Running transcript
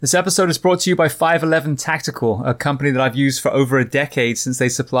This episode is brought to you by 511 Tactical, a company that I've used for over a decade since they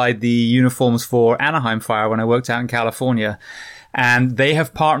supplied the uniforms for Anaheim Fire when I worked out in California. And they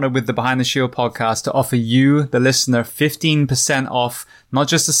have partnered with the Behind the Shield podcast to offer you, the listener, 15% off, not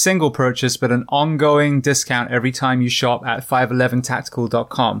just a single purchase, but an ongoing discount every time you shop at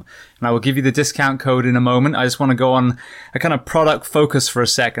 511tactical.com. And I will give you the discount code in a moment. I just want to go on a kind of product focus for a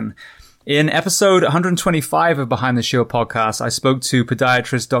second. In episode 125 of Behind the Shield podcast, I spoke to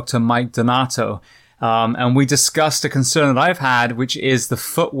podiatrist Dr. Mike Donato, and we discussed a concern that I've had, which is the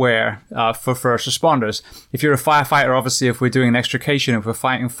footwear for first responders. If you're a firefighter, obviously, if we're doing an extrication, if we're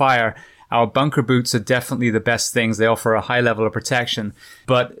fighting fire, our bunker boots are definitely the best things. They offer a high level of protection.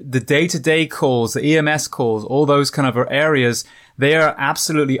 But the day-to-day calls, the EMS calls, all those kind of areas, they are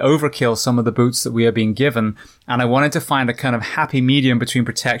absolutely overkill, some of the boots that we are being given. And I wanted to find a kind of happy medium between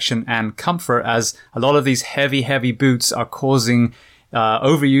protection and comfort, as a lot of these heavy boots are causing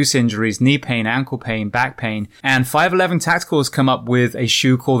overuse injuries, knee pain, ankle pain, back pain. And 511 Tactical has come up with a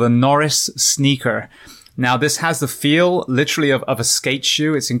shoe called the Norris Sneaker. Now, this has the feel literally of a skate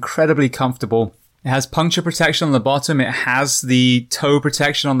shoe. It's incredibly comfortable. It has puncture protection on the bottom. It has the toe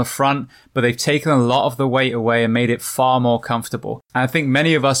protection on the front, but they've taken a lot of the weight away and made it far more comfortable. And I think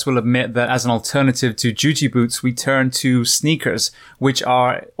many of us will admit that as an alternative to duty boots, we turn to sneakers, which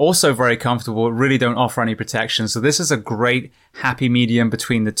are also very comfortable, really don't offer any protection. So this is a great happy medium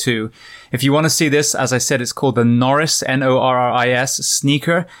between the two. If you want to see this, as I said, it's called the Norris, Norris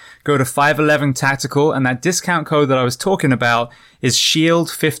sneaker. Go to 511 Tactical, and that discount code that I was talking about is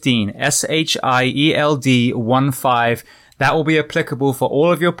SHIELD15, SHIELD15. That will be applicable for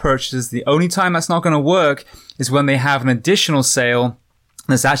all of your purchases. The only time that's not going to work is when they have an additional sale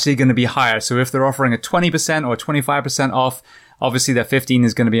that's actually going to be higher. So if they're offering a 20% or 25% off, obviously that 15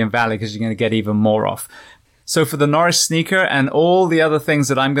 is going to be invalid because you're going to get even more off. So for the Norris sneaker and all the other things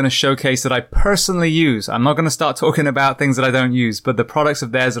that I'm going to showcase that I personally use, I'm not going to start talking about things that I don't use, but the products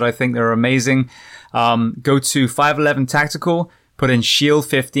of theirs that I think are amazing, go to 511 Tactical, put in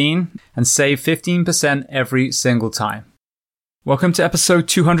SHIELD15 and save 15% every single time. Welcome to episode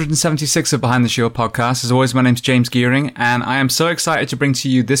 276 of Behind the Shield podcast. As always, my name's James Geering, and I am so excited to bring to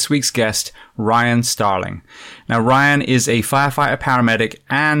you this week's guest, Ryan Starling. Now, Ryan is a firefighter paramedic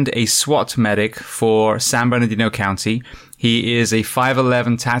and a SWAT medic for San Bernardino County. He is a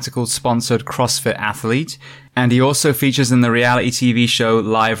 511 Tactical sponsored CrossFit athlete, and he also features in the reality TV show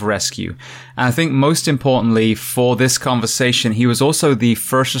Live Rescue. And I think most importantly for this conversation, he was also the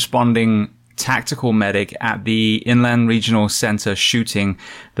first responding tactical medic at the Inland Regional Center shooting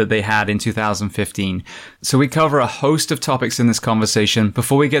that they had in 2015. So we cover a host of topics in this conversation.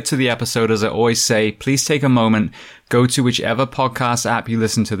 Before we get to the episode, as I always say, please take a moment, go to whichever podcast app you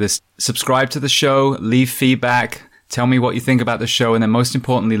listen to this, subscribe to the show, leave feedback, tell me what you think about the show, and then most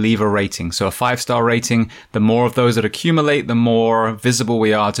importantly, leave a rating. So a 5-star rating, the more of those that accumulate, the more visible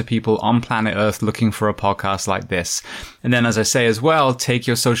we are to people on planet Earth looking for a podcast like this. And then, as I say as well, take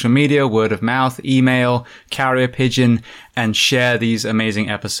your social media, word of mouth, email, carrier pigeon, and share these amazing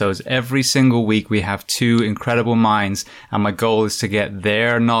episodes. Every single week we have 2 incredible minds, and my goal is to get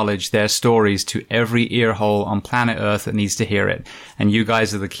their knowledge, their stories to every ear hole on planet Earth that needs to hear it. And you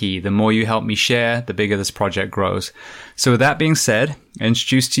guys are the key. The more you help me share, the bigger this project grows. So with that being said, I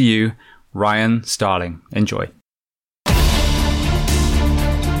introduce to you Ryan Starling. Enjoy.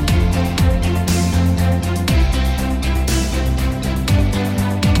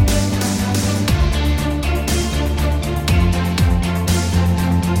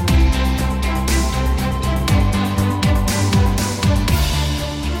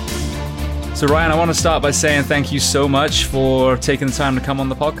 So Ryan, I want to start by saying thank you so much for taking the time to come on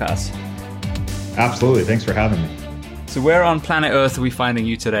the podcast. Absolutely. Thanks for having me. So where on planet Earth are we finding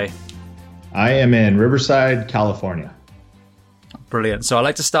you today? I am in Riverside, California. Brilliant. So I'd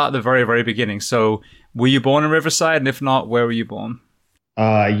like to start at the very, very beginning. So were you born in Riverside? And if not, where were you born?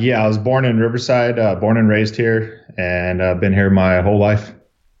 Yeah, I was born in Riverside, born and raised here, and I've been here my whole life.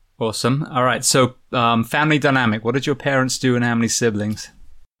 Awesome. All right. So family dynamic. What did your parents do and how many siblings?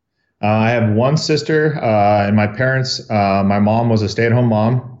 I have one sister, and my parents, my mom was a stay-at-home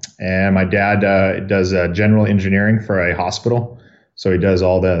mom, and my dad does general engineering for a hospital. So he does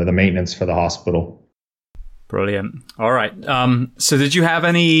all the maintenance for the hospital. Brilliant. All right. So did you have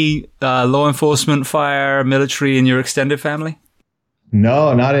any law enforcement, fire, military in your extended family?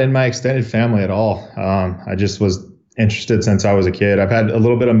 No, not in my extended family at all. I just was interested since I was a kid. I've had a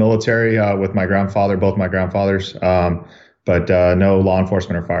little bit of military with my grandfather, both my grandfathers, but no law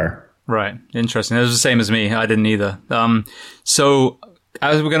enforcement or fire. Right. Interesting. It was the same as me. I didn't either. So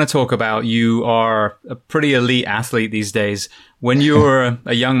as we're going to talk about, you are a pretty elite athlete these days. When you were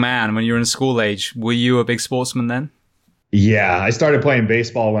a young man, when you were in school age, were you a big sportsman then? Yeah, I started playing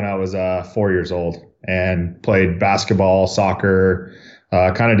baseball when I was 4 years old and played basketball, soccer,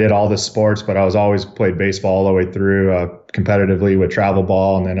 kind of did all the sports, but I was always played baseball all the way through competitively with travel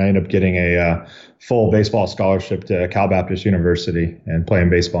ball. And then I ended up getting a full baseball scholarship to Cal Baptist University and playing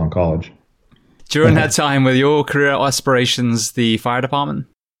baseball in college. During that time, were your career aspirations the fire department?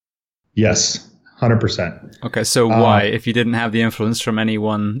 Yes, 100%. Okay, so why, if you didn't have the influence from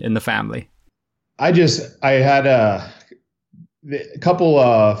anyone in the family? I had a couple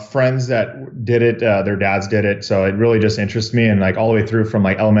of friends that did it. Their dads did it. So it really just interests me. And like all the way through from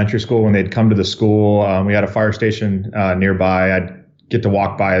like elementary school, when they'd come to the school, we had a fire station nearby. I'd get to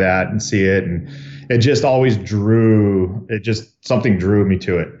walk by that and see it. And it just always something drew me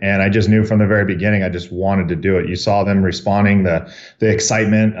to it. And I just knew from the very beginning, I just wanted to do it. You saw them responding, the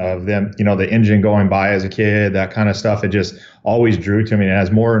excitement of them, the engine going by as a kid, that kind of stuff. It just always drew to me. And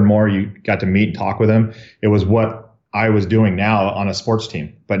as more and more you got to meet and talk with them, it was what I was doing now on a sports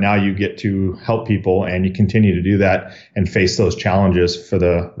team. But now you get to help people and you continue to do that and face those challenges for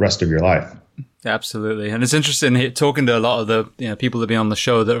the rest of your life. Absolutely. And it's interesting talking to a lot of the people that be on the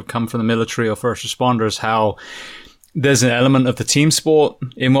show that have come from the military or first responders, how there's an element of the team sport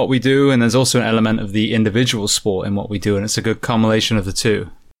in what we do, and there's also an element of the individual sport in what we do. And it's a good combination of the two.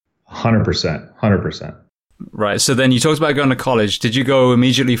 100%. Right. So then you talked about going to college. Did you go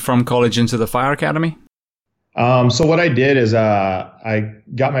immediately from college into the fire academy? So what I did is I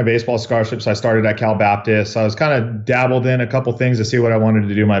got my baseball scholarship. So I started at Cal Baptist. So I was kind of dabbled in a couple things to see what I wanted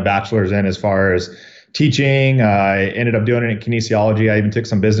to do my bachelor's in as far as teaching. I ended up doing it in kinesiology. I even took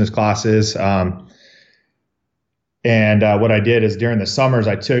some business classes. And what I did is during the summers,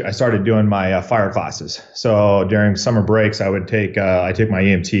 I started doing my fire classes. So during summer breaks, I took my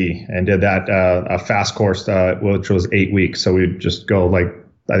EMT and did that a fast course, which was 8 weeks. So we'd just go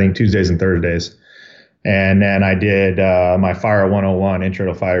I think Tuesdays and Thursdays. And then I did my Fire 101, Intro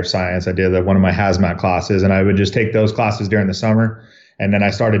to Fire Science. I did one of my hazmat classes, and I would just take those classes during the summer. And then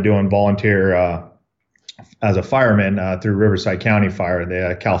I started doing volunteer as a fireman through Riverside County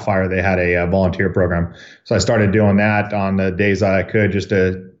Fire. Cal Fire, they had a volunteer program. So I started doing that on the days that I could, just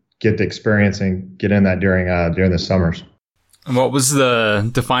to get the experience and get in that during the summers. And what was the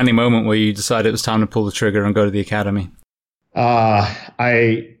defining moment where you decided it was time to pull the trigger and go to the academy?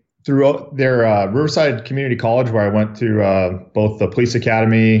 Through their Riverside Community College, where I went through both the police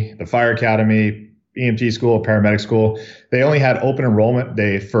academy, the fire academy, EMT school, paramedic school, they only had open enrollment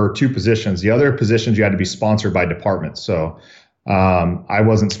for 2 positions. The other positions you had to be sponsored by departments. So I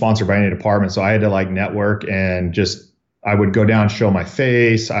wasn't sponsored by any department, so I had to network and I would go down, show my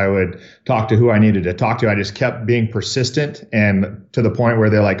face. I would talk to who I needed to talk to. I just kept being persistent, and to the point where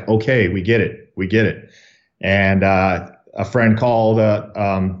they're like, "Okay, we get it." And a friend called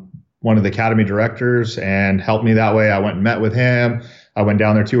one of the academy directors and helped me that way. I went and met with him. I went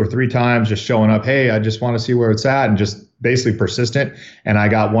down there 2 or 3 times, just showing up. Hey, I just want to see where it's at, and just basically persistent. And I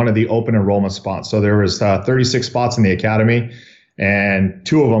got one of the open enrollment spots. So there was 36 spots in the academy, and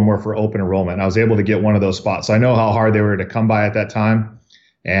 2 of them were for open enrollment. And I was able to get one of those spots. So I know how hard they were to come by at that time.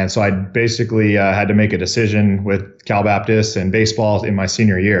 And so I basically had to make a decision with Cal Baptist and baseball in my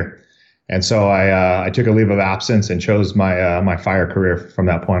senior year. And so I took a leave of absence and chose my fire career from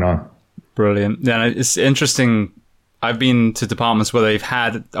that point on. Brilliant. Yeah, it's interesting. I've been to departments where they've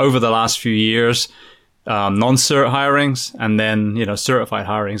had, over the last few years, non-cert hirings and then, certified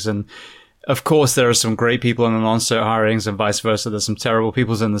hirings. And of course, there are some great people in the non-cert hirings and vice versa. There's some terrible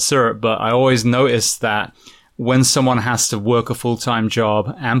people in the cert. But I always notice that when someone has to work a full-time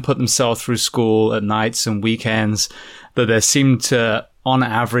job and put themselves through school at nights and weekends, that there seem to, on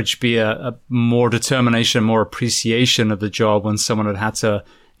average, be a more determination, more appreciation of the job when someone had to,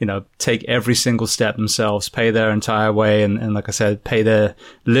 take every single step themselves, pay their entire way, and like I said, pay their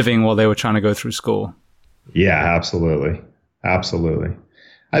living while they were trying to go through school. Yeah, absolutely.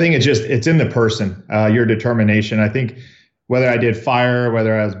 I think it's in the person, your determination. I think whether I did fire,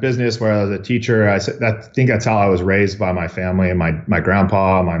 whether I was business, whether I was a teacher, I think that's how I was raised by my family and my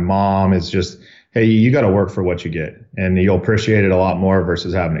grandpa, my mom. Is just, hey, you got to work for what you get, and you'll appreciate it a lot more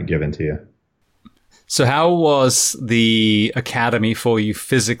versus having it given to you. So how was the academy for you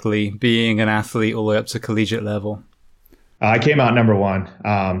physically, being an athlete all the way up to collegiate level? I came out number 1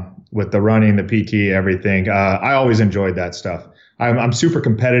 with the running, the PT, everything. I always enjoyed that stuff. I'm super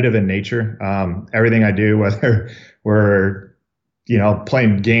competitive in nature. Everything I do, whether we're,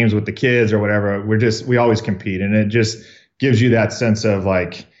 playing games with the kids or whatever, we always compete. And it just gives you that sense of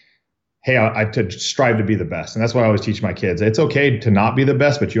hey, I to strive to be the best. And that's what I always teach my kids. It's okay to not be the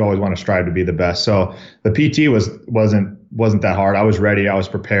best, but you always want to strive to be the best. So the PT wasn't that hard. I was ready. I was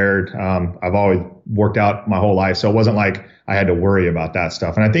prepared. I've always worked out my whole life. So it wasn't like I had to worry about that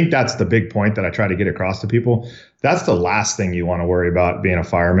stuff. And I think that's the big point that I try to get across to people. That's the last thing you want to worry about being a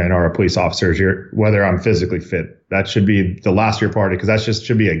fireman or a police officer is whether I'm physically fit. That should be the last of your party, because that just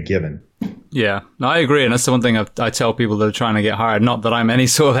should be a given. Yeah, no, I agree. And that's the one thing I tell people that are trying to get hired. Not that I'm any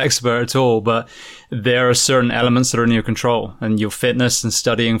sort of expert at all, but there are certain elements that are in your control, and your fitness and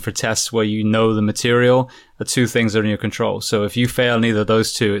studying for tests where you know the material are two things that are in your control. So if you fail in either of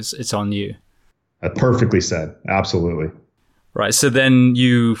those two, it's on you. Perfectly said. Absolutely. Right. So then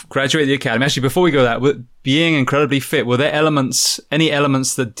you graduate the academy. Actually, before we go that, being incredibly fit, were there any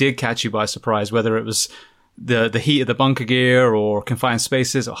elements that did catch you by surprise, whether it was the heat of the bunker gear or confined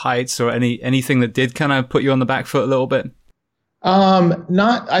spaces or heights or anything that did kind of put you on the back foot a little bit?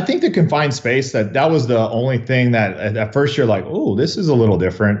 I think the confined space, that was the only thing that at first you're like, oh, this is a little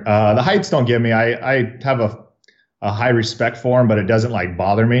different. The heights don't get me. I have a high respect for them, but it doesn't like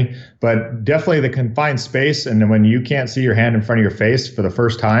bother me. But definitely the confined space. And then when you can't see your hand in front of your face for the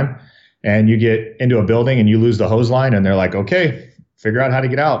first time and you get into a building and you lose the hose line and they're like, okay, figure out how to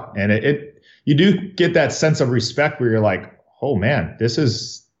get out. And you do get that sense of respect where you're like, oh man, this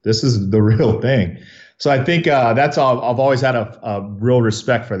is the real thing. So I think that's all. I've always had a real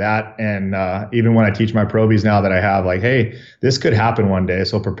respect for that. And even when I teach my probies now that I have, like, hey, this could happen one day.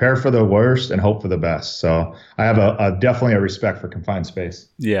 So prepare for the worst and hope for the best. So I have definitely a respect for confined space.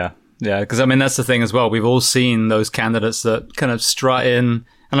 Yeah. Yeah. Because I mean, that's the thing as well. We've all seen those candidates that kind of strut in.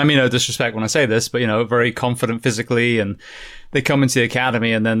 And I mean no disrespect when I say this, but, very confident physically, and they come into the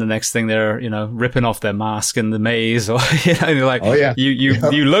academy and then the next thing they're, ripping off their mask in the maze, or, you're like, oh, yeah.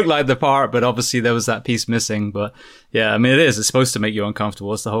 You look like the part, but obviously there was that piece missing. But yeah, I mean, it's supposed to make you uncomfortable.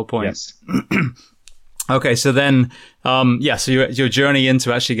 That's the whole point. Yes. Okay. So then, so your journey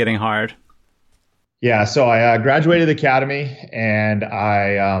into actually getting hired. Yeah. So I graduated the academy and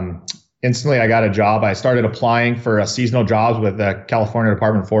instantly I got a job. I started applying for seasonal jobs with the California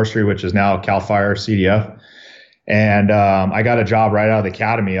Department of Forestry, which is now CAL FIRE CDF. And I got a job right out of the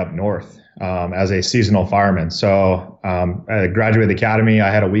academy up north as a seasonal fireman. So I graduated the academy. I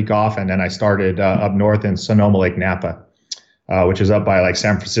had a week off, and then I started up north in Sonoma Lake Napa, which is up by like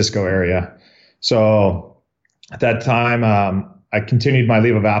San Francisco area. So at that time, I continued my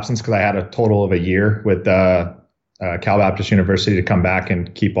leave of absence because I had a total of a year with Cal Baptist University to come back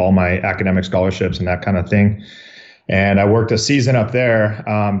and keep all my academic scholarships and that kind of thing. And I worked a season up there.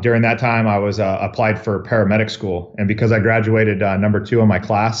 During that time, I was applied for paramedic school. And because I graduated number 2 in my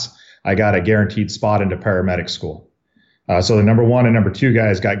class, I got a guaranteed spot into paramedic school. So the number 1 and number 2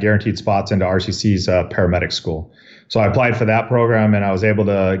 guys got guaranteed spots into RCC's paramedic school. So I applied for that program, and I was able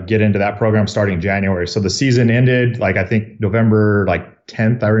to get into that program starting January. So the season ended, I think November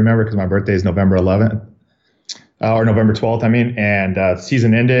 10th, I remember, because my birthday is November 11th. Or November 12th, and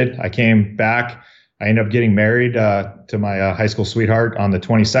season ended. I came back. I ended up getting married to my high school sweetheart on the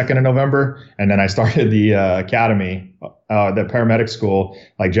 22nd of November. And then I started the academy, the paramedic school,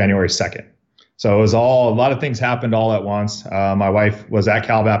 January 2nd. So it was a lot of things happened all at once. My wife was at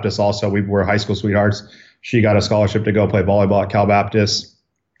Cal Baptist also. We were high school sweethearts. She got a scholarship to go play volleyball at Cal Baptist.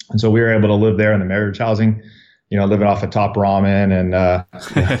 And so we were able to live there in the marriage housing, living off of top ramen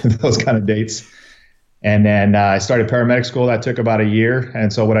and those kind of dates. And then I started paramedic school. That took about a year.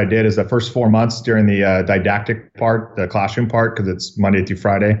 And so what I did is the first 4 months during the didactic part, the classroom part, because it's Monday through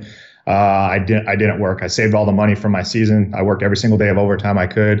Friday, I didn't work. I saved all the money from my season. I worked every single day of overtime I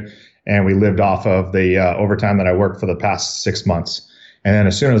could. And we lived off of the overtime that I worked for the past 6 months. And then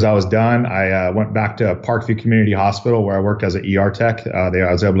as soon as I was done, I went back to Parkview Community Hospital where I worked as an ER tech.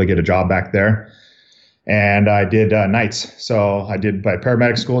 I was able to get a job back there. And I did nights. So I did my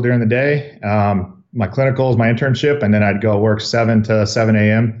paramedic school during the day. My clinicals, my internship, and then I'd go work 7 to 7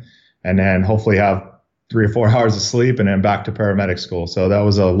 a.m. and then hopefully have 3 or 4 hours of sleep and then back to paramedic school. So that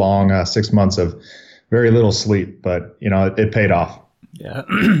was a long 6 months of very little sleep, but it paid off. Yeah.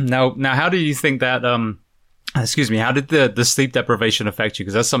 Now, how do you think that, how did the sleep deprivation affect you?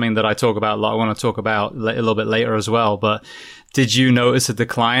 Because that's something that I talk about a lot. I want to talk about a little bit later as well. But did you notice a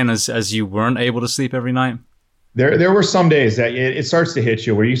decline as you weren't able to sleep every night? There were some days that it starts to hit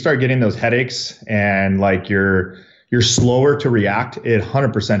you where you start getting those headaches and you're slower to react. It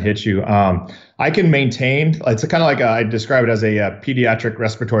 100% hits you. I can maintain, it's kind of I describe it as a pediatric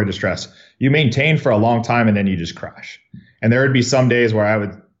respiratory distress. You maintain for a long time and then you just crash. And there would be some days where I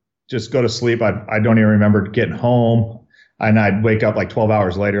would just go to sleep. I don't even remember getting home, and I'd wake up 12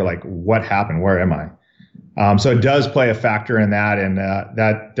 hours later, what happened? Where am I? So it does play a factor in that. And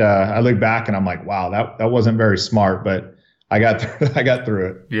I look back and I'm like, wow, that wasn't very smart, but I got through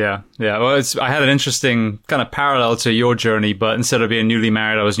it. Yeah. Well, I had an interesting kind of parallel to your journey, but instead of being newly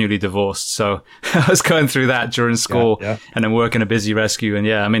married, I was newly divorced. So I was going through that during school and then working a busy rescue. And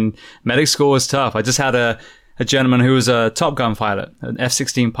I mean, medic school was tough. I just had a gentleman who was a Top Gun pilot, an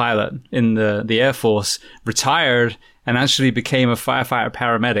F-16 pilot in the Air Force, retired and actually became a firefighter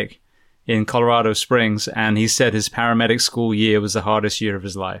paramedic in Colorado Springs. And he said his paramedic school year was the hardest year of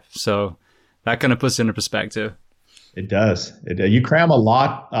his life. So that kind of puts it into perspective. It does. You cram a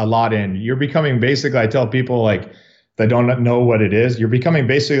lot in. You're becoming basically, I tell people like that don't know what it is, you're becoming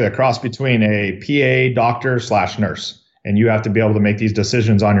basically a cross between a PA, doctor / nurse. And you have to be able to make these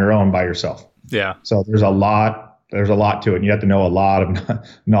decisions on your own by yourself. Yeah. So there's a lot to it. And you have to know a lot of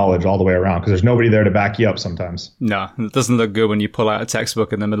knowledge all the way around because there's nobody there to back you up sometimes. No, it doesn't look good when you pull out a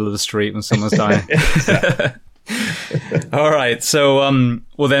textbook in the middle of the street when someone's dying. All right. So,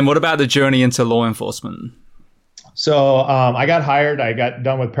 well then what about the journey into law enforcement? So I got hired. I got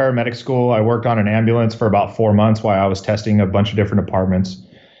done with paramedic school. I worked on an ambulance for about 4 months while I was testing a bunch of different departments.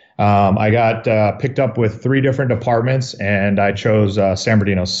 I got picked up with 3 different departments, and I chose San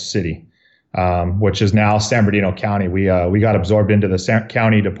Bernardino City, which is now San Bernardino County. We got absorbed into the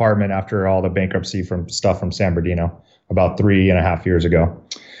county department after all the bankruptcy from San Bernardino about 3.5 years ago.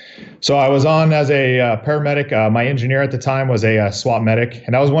 So I was on as a paramedic. My engineer at the time was a SWAT medic.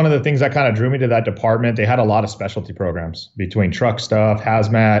 And that was one of the things that kind of drew me to that department. They had a lot of specialty programs between truck stuff,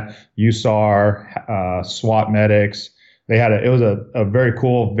 hazmat, USAR, SWAT medics. It was a very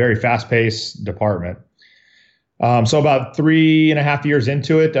cool, very fast-paced department. So about 3.5 years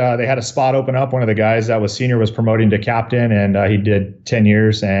into it, they had a spot open up. One of the guys that was senior was promoting to captain, and he did 10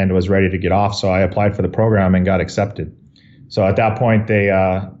 years and was ready to get off. So I applied for the program and got accepted. So at that point,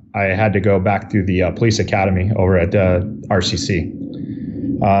 I had to go back through the police academy over at RCC.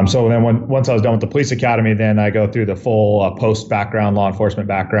 So then once I was done with the police academy, then I go through the full post background, law enforcement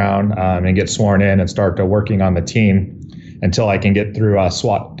background, and get sworn in and start working on the team until I can get through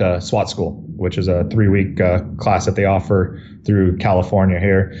SWAT school, which is a 3-week class that they offer through California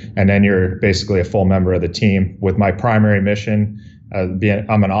here. And then you're basically a full member of the team with my primary mission.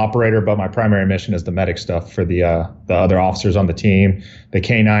 I'm an operator, but my primary mission is the medic stuff for the other officers on the team, the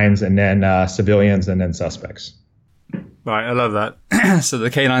canines, and then civilians, and then suspects. Right, I love that. So the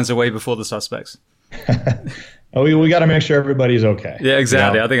canines are way before the suspects. We got to make sure everybody's okay. Yeah,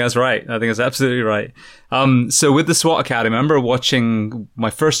 exactly. I think that's right. I think that's absolutely right. So with the SWAT Academy, I remember watching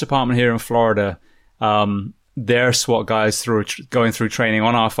my first department here in Florida. Their SWAT guys going through training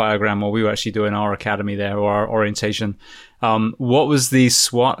on our Firegram while we were actually doing our academy there, or our orientation. What was the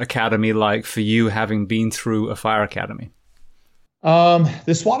SWAT Academy like for you, having been through a fire academy?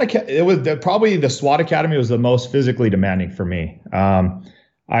 The SWAT Academy was the most physically demanding for me.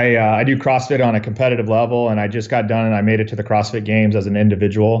 I do CrossFit on a competitive level, and I just got done and I made it to the CrossFit Games as an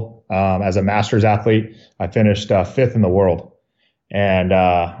individual. As a master's athlete, I finished 5th in the world. And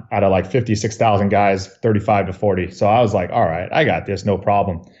out of like 56,000 guys, 35 to 40. So I was like, all right, I got this, no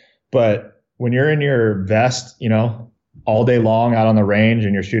problem. But when you're in your vest, all day long out on the range,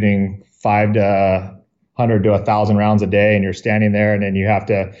 and you're shooting 500 to 1,000 rounds a day, and you're standing there, and then you have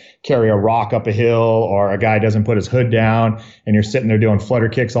to carry a rock up a hill, or a guy doesn't put his hood down, and you're sitting there doing flutter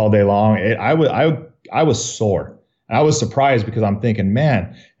kicks all day long. I was sore. I was surprised because I'm thinking,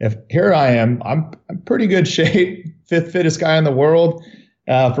 man, if here I am, I'm pretty good shape, 5th fittest guy in the world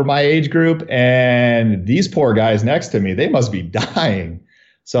for my age group, and these poor guys next to me, they must be dying.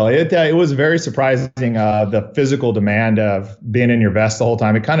 So it was very surprising, the physical demand of being in your vest the whole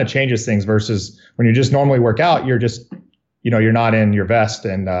time. It kind of changes things versus when you just normally work out, you're just, you're not in your vest.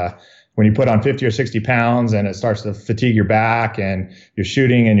 And when you put on 50 or 60 pounds and it starts to fatigue your back, and you're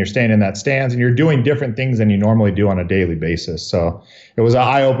shooting and you're staying in that stance and you're doing different things than you normally do on a daily basis. So it was an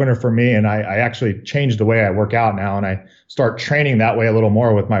eye opener for me. And I actually changed the way I work out now, and I start training that way a little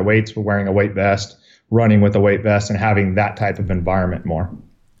more with my weights, wearing a weight vest, running with a weight vest, and having that type of environment more.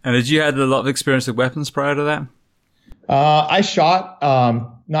 And did you have a lot of experience with weapons prior to that? I shot,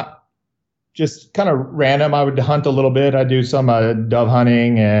 not just kind of random. I would hunt a little bit. I do some dove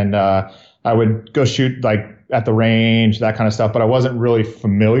hunting, and I would go shoot like at the range, that kind of stuff. But I wasn't really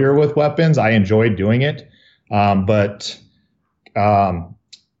familiar with weapons. I enjoyed doing it. But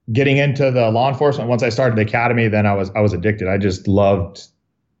getting into the law enforcement, once I started the academy, then I was addicted. I just loved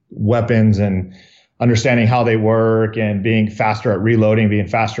weapons and understanding how they work, and being faster at reloading, being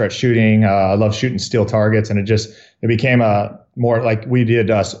faster at shooting. I love shooting steel targets, and it it became a more like we did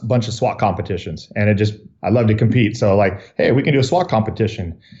a bunch of SWAT competitions, and I love to compete. So like, hey, we can do a SWAT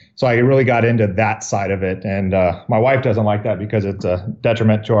competition. So I really got into that side of it. And my wife doesn't like that because it's a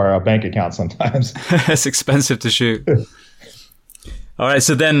detriment to our bank account sometimes. It's expensive to shoot. All right.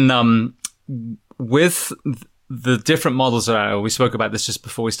 So then with the different models we spoke about this just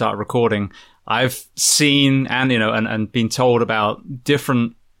before we started recording, I've seen and been told about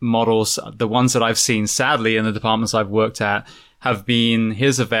different models. The ones that I've seen, sadly, in the departments I've worked at have been,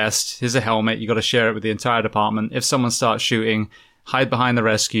 here's a vest, here's a helmet, you got to share it with the entire department. If someone starts shooting, hide behind the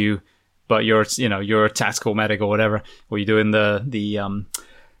rescue, but you're a tactical medic or whatever, or you're doing the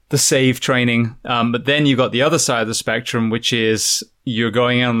save training. But then you got the other side of the spectrum, which is you're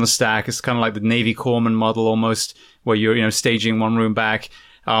going in on the stack. It's kind of like the Navy Corpsman model almost, where you're, staging one room back.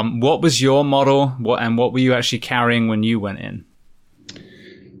 What was your model? What were you actually carrying when you went in?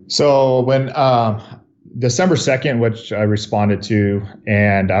 So when December 2nd, which I responded to,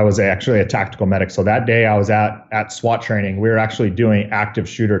 and I was actually a tactical medic. So that day I was at SWAT training. We were actually doing active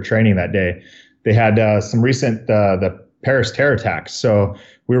shooter training that day. They had some recent the Paris terror attacks. So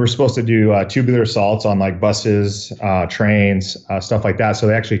we were supposed to do tubular assaults on like buses, trains, stuff like that. So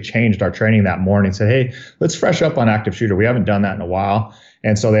they actually changed our training that morning. Said, hey, let's fresh up on active shooter. We haven't done that in a while.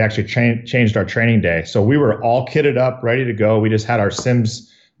 And so they actually changed our training day. So we were all kitted up, ready to go. We just had our Sims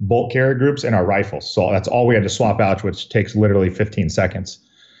bolt carrier groups and our rifles. So that's all we had to swap out, which takes literally 15 seconds.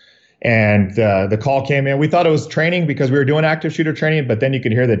 And the call came in. We thought it was training because we were doing active shooter training, but then you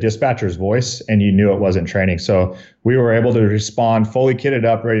could hear the dispatcher's voice and you knew it wasn't training. So we were able to respond fully kitted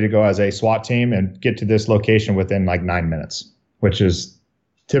up, ready to go as a SWAT team and get to this location within like 9 minutes, which is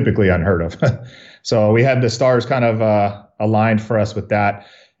typically unheard of. So we had the stars kind of aligned for us with that.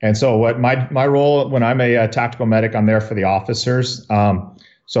 And so what my role when I'm a tactical medic, I'm there for the officers.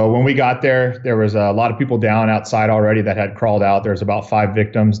 So when we got there, there was a lot of people down outside already that had crawled out. There was about 5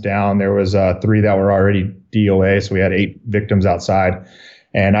 victims down. There was 3 that were already DOA. So we had 8 victims outside.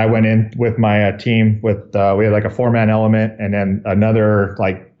 And I went in with my team with, we had like a 4-man element, and then another,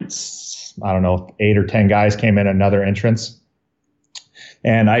 like, I don't know, 8 or 10 guys came in another entrance.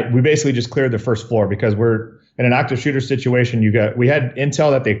 And we basically just cleared the first floor because we're in an active shooter situation. We had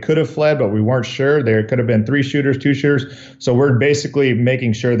intel that they could have fled, but we weren't sure. There could have been 3 shooters, 2 shooters. So we're basically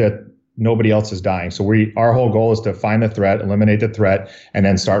making sure that nobody else is dying. So our whole goal is to find the threat, eliminate the threat, and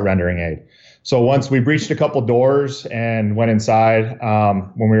then start rendering aid. So once we breached a couple doors and went inside,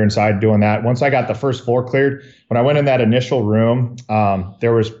 when we were inside doing that, once I got the first floor cleared, when I went in that initial room,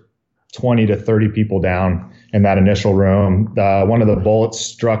 there was 20 to 30 people down in that initial room. One of the bullets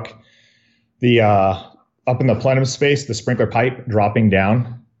struck the up in the plenum space, the sprinkler pipe dropping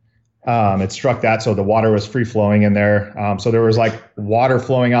down. It struck that, so the water was free flowing in there. So there was like water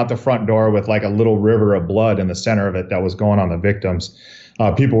flowing out the front door with like a little river of blood in the center of it that was going on the victims.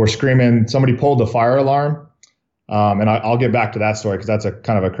 People were screaming. Somebody pulled the fire alarm. And I'll get back to that story because that's a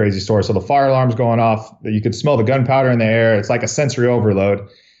kind of a crazy story. So the fire alarm's going off. You could smell the gunpowder in the air. It's like a sensory overload.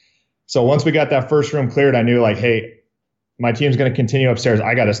 So once we got that first room cleared, I knew like, hey, my team's going to continue upstairs.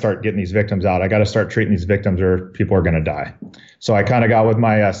 I got to start getting these victims out. I got to start treating these victims or people are going to die. So I kind of got with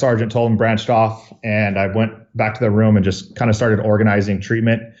my sergeant, told him, branched off, and I went back to the room and just kind of started organizing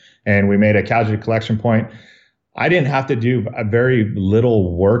treatment. And we made a casualty collection point. I didn't have to do a very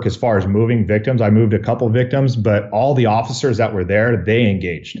little work as far as moving victims. I moved a couple victims, but all the officers that were there, they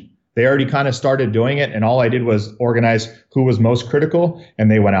engaged. They already kind of started doing it. And all I did was organize who was most critical,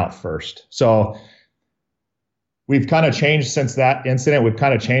 and they went out first. So we've kind of changed since that incident. We've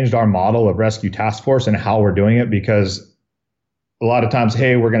kind of changed our model of rescue task force and how we're doing it, because a lot of times,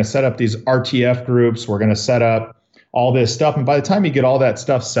 hey, we're going to set up these RTF groups. We're going to set up all this stuff. And by the time you get all that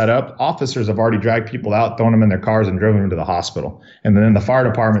stuff set up, officers have already dragged people out, thrown them in their cars and driven them to the hospital. And then the fire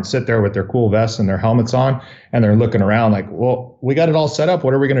department sit there with their cool vests and their helmets on, and they're looking around like, well, we got it all set up.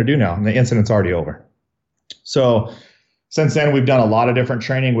 What are we going to do now? And the incident's already over. So since then, we've done a lot of different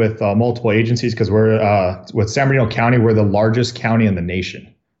training with multiple agencies, because we're with San Bernardino County, we're the largest county in the nation.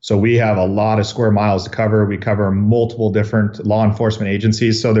 So we have a lot of square miles to cover. We cover multiple different law enforcement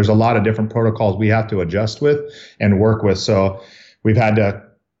agencies. So there's a lot of different protocols we have to adjust with and work with. So we've had to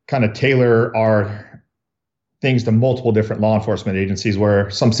kind of tailor our things to multiple different law enforcement agencies,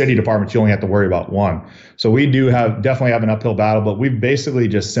 where some city departments, you only have to worry about one. So we do definitely have an uphill battle, but we've basically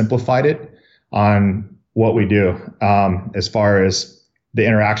just simplified it on what we do as far as the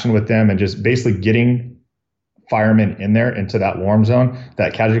interaction with them, and just basically getting firemen in there into that warm zone,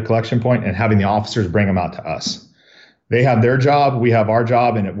 that casualty collection point, and having the officers bring them out to us. They have their job, we have our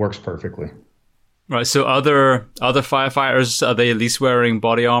job, and it works perfectly. Right. So other firefighters, are they at least wearing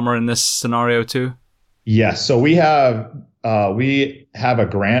body armor in this scenario too? Yes. So we have a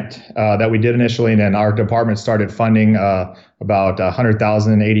grant that we did initially, and then our department started funding about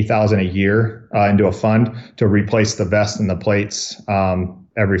 100,000, 80,000 a year into a fund to replace the vest and the plates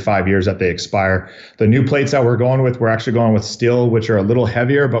every 5 years that they expire. The new plates that we're going with, we're actually going with steel, which are a little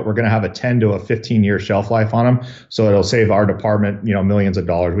heavier, but we're going to have a 10 to a 15-year shelf life on them. So it'll save our department, millions of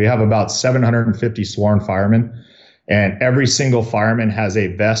dollars. We have about 750 sworn firemen, and every single fireman has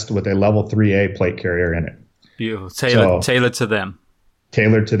a vest with a level 3A plate carrier in it. Beautiful. Tailored to them.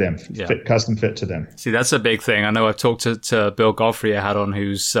 Tailored to them. Yeah. Custom fit to them. See, that's a big thing. I know I've talked to Bill Godfrey I had on,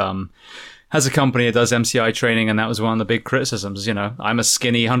 who's has a company that does MCI training, and that was one of the big criticisms. I'm a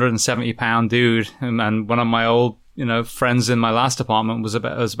skinny 170-pound dude, and one of my old friends in my last department was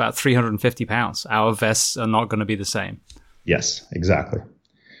about 350 pounds. Our vests are not going to be the same. Yes, exactly.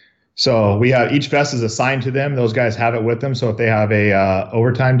 So we have each vest is assigned to them. Those guys have it with them. So if they have a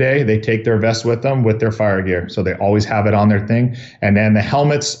overtime day, they take their vest with them with their fire gear. So they always have it on their thing. And then the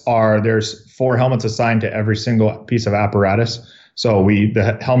helmets there's 4 helmets assigned to every single piece of apparatus. So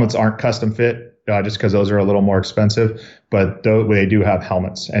the helmets aren't custom fit just because those are a little more expensive, but they do have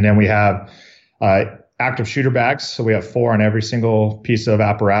helmets. And then we have active shooter bags. So we have 4 on every single piece of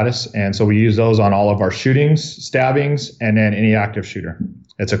apparatus. And so we use those on all of our shootings, stabbings, and then any active shooter.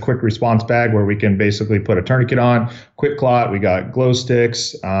 It's a quick response bag where we can basically put a tourniquet on, quick clot. We got glow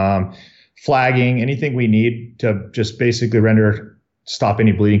sticks, flagging, anything we need to just basically stop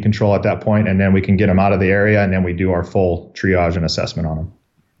any bleeding control at that point. And then we can get them out of the area, and then we do our full triage and assessment on them.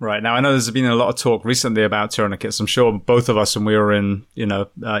 Right. Now, I know there's been a lot of talk recently about tourniquets. I'm sure both of us, when we were in,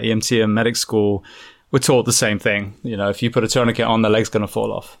 EMT and medic school, we're taught the same thing. If you put a tourniquet on, the leg's going to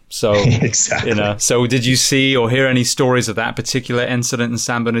fall off. So, exactly. So did you see or hear any stories of that particular incident in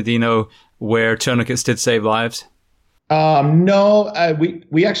San Bernardino where tourniquets did save lives? No,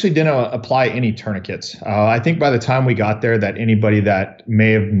 we actually didn't apply any tourniquets. I think by the time we got there, that anybody that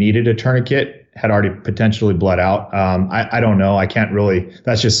may have needed a tourniquet had already potentially bled out. I don't know. I can't really.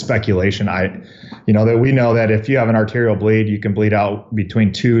 That's just speculation. That we know that if you have an arterial bleed, you can bleed out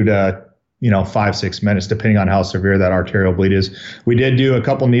between 2 to 5-6 minutes, depending on how severe that arterial bleed is. We did do a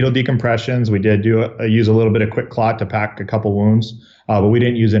couple needle decompressions. We did use a little bit of quick clot to pack a couple wounds, but we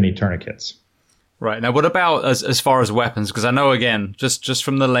didn't use any tourniquets. Right. Now, what about as far as weapons? Because I know, again, just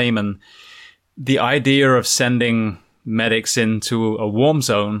from the layman, the idea of sending medics into a warm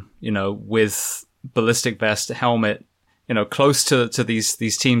zone, with ballistic vest, helmet, close to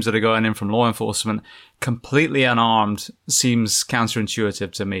these teams that are going in from law enforcement, completely unarmed, seems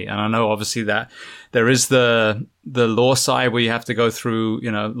counterintuitive to me. And I know obviously that there is the law side where you have to go through,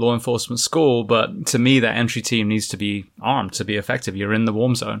 law enforcement school. But to me, that entry team needs to be armed to be effective. You're in the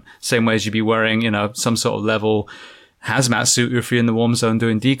warm zone, same way as you'd be wearing, some sort of level hazmat suit if you're in the warm zone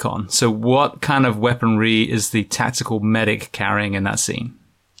doing decon. So what kind of weaponry is the tactical medic carrying in that scene?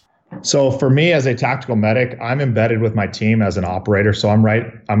 So for me as a tactical medic, I'm embedded with my team as an operator. So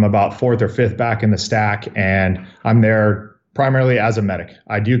I'm about 4th or 5th back in the stack, and I'm there primarily as a medic.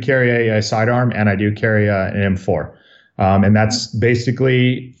 I do carry a sidearm, and I do carry an M4. And that's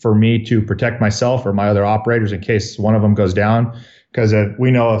basically for me to protect myself or my other operators in case one of them goes down. Because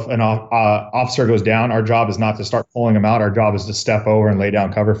we know if an officer goes down, our job is not to start pulling him out. Our job is to step over and lay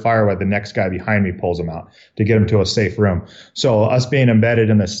down cover fire while the next guy behind me pulls him out to get him to a safe room. So us being embedded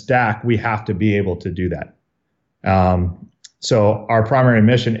in the stack, we have to be able to do that. So our primary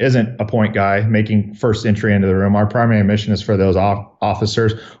mission isn't a point guy making first entry into the room. Our primary mission is for those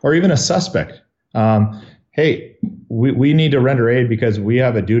officers or even a suspect. Hey, we need to render aid because we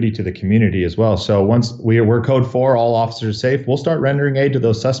have a duty to the community as well. So once we're code 4, all officers are safe, we'll start rendering aid to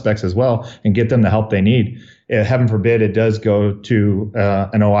those suspects as well and get them the help they need. Heaven forbid it does go to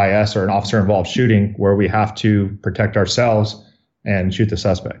an OIS or an officer involved shooting where we have to protect ourselves and shoot the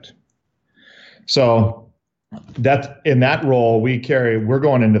suspect. So in that role, we're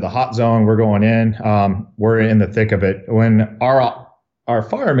going into the hot zone. We're going in, we're in the thick of it. When our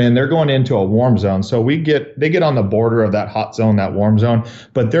firemen, they're going into a warm zone. So they get on the border of that hot zone, that warm zone,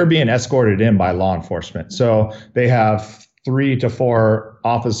 but they're being escorted in by law enforcement. So they have 3 to 4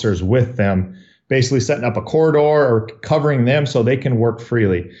 officers with them, basically setting up a corridor or covering them so they can work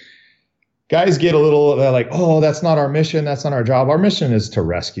freely. Guys get a little like, oh, that's not our mission. That's not our job. Our mission is to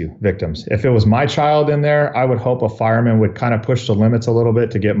rescue victims. If it was my child in there, I would hope a fireman would kind of push the limits a little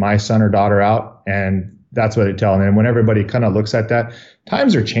bit to get my son or daughter out. And that's what they tell them. And when everybody kind of looks at that,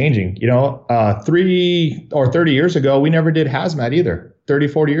 times are changing. 3 or 30 years ago, we never did hazmat either. 30,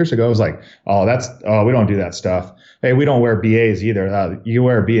 40 years ago, it was like, we don't do that stuff. Hey, we don't wear BAs either. You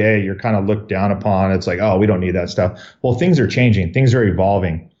wear a BA, you're kind of looked down upon. It's like, oh, we don't need that stuff. Well, things are changing. Things are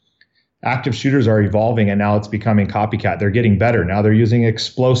evolving. active shooters are evolving, and now it's becoming copycat. They're getting better. Now they're using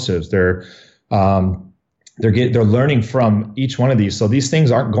explosives. They're learning from each one of these. So these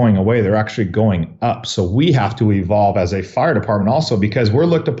things aren't going away. They're actually going up. So we have to evolve as a fire department also, because we're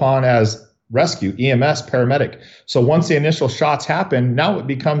looked upon as rescue, EMS, paramedic. So once the initial shots happen, now it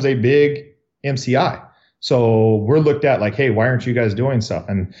becomes a big MCI. So we're looked at like, hey, why aren't you guys doing stuff?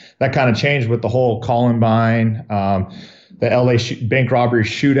 And that kind of changed with the whole Columbine, the LA bank robbery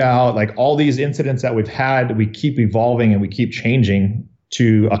shootout, like all these incidents that we've had. We keep evolving and we keep changing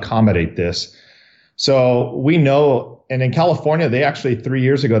to accommodate this. So we know, and in California, they actually 3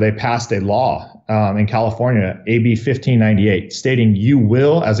 years ago, they passed a law in California, AB 1598, stating you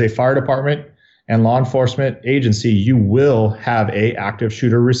will, as a fire department and law enforcement agency, you will have a active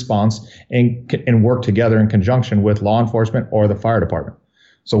shooter response and work together in conjunction with law enforcement or the fire department.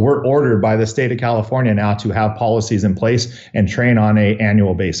 So we're ordered by the state of California now to have policies in place and train on an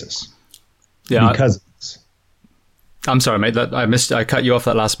annual basis. Yeah. Because I'm sorry, mate. I cut you off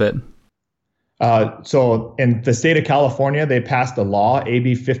that last bit. So in the state of California, they passed a law,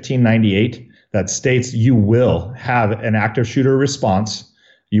 AB 1598, that states you will have an active shooter response,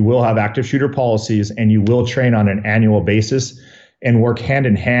 you will have active shooter policies, and you will train on an annual basis and work hand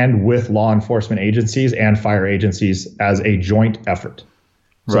in hand with law enforcement agencies and fire agencies as a joint effort.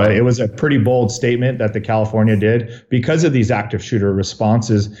 So right. It was a pretty bold statement that the California did because of these active shooter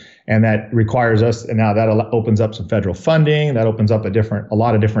responses, and that requires us, and now that opens up some federal funding, that opens up a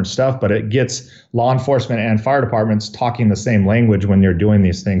lot of different stuff, but it gets law enforcement and fire departments talking the same language when they're doing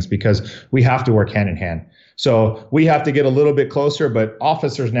these things, because we have to work hand in hand. So we have to get a little bit closer, but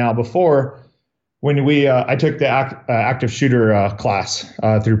officers now, before, when I took the active shooter class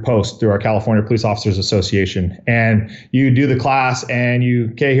through our California Police Officers Association, and you do the class and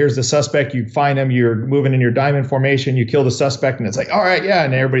here's the suspect, you find him, you're moving in your diamond formation, you kill the suspect, and it's like, all right, yeah,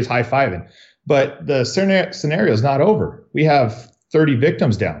 and everybody's high-fiving. But the scenario is not over. We have 30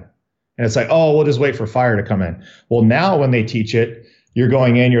 victims down, and it's like, oh, we'll just wait for fire to come in. Well, now when they teach it, you're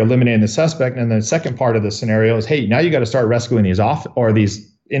going in, you're eliminating the suspect, and the second part of the scenario is, hey, now you got to start rescuing these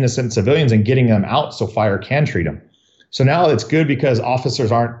innocent civilians and getting them out so fire can treat them. So now it's good because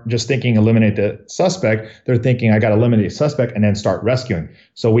officers aren't just thinking eliminate the suspect. They're thinking I got to eliminate the suspect and then start rescuing.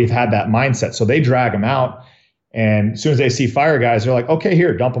 So we've had that mindset. So they drag them out. And as soon as they see fire guys, they're like, okay,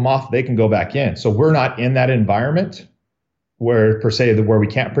 here, dump them off. They can go back in. So we're not in that environment where we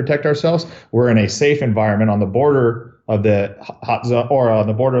can't protect ourselves. We're in a safe environment on the border of the hot zone, or on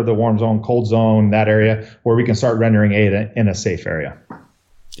the border of the warm zone, cold zone, that area where we can start rendering aid in a safe area.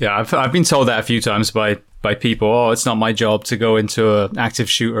 Yeah, I've been told that a few times by people. Oh, it's not my job to go into an active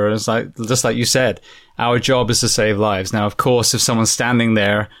shooter. And it's like, just like you said, our job is to save lives. Now, of course, if someone's standing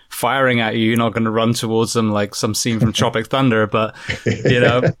there firing at you, you're not going to run towards them like some scene from Tropic Thunder. But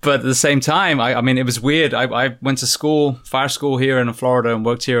but at the same time, I mean, it was weird. I went to fire school here in Florida, and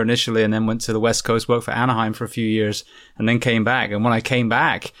worked here initially, and then went to the West Coast, worked for Anaheim for a few years, and then came back. And when I came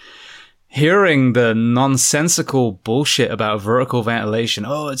back, hearing the nonsensical bullshit about vertical ventilation.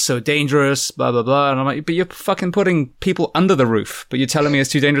 Oh, it's so dangerous, blah, blah, blah. And I'm like, but you're fucking putting people under the roof, but you're telling me it's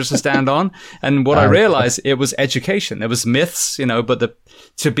too dangerous to stand on. And what I realized, it was education. There was myths, but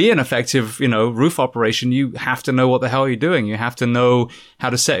to be an effective, roof operation, you have to know what the hell you're doing. You have to know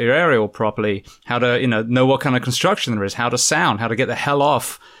how to set your aerial properly, how to, know what kind of construction there is, how to sound, how to get the hell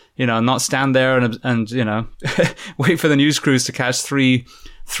off, not stand there and wait for the news crews to catch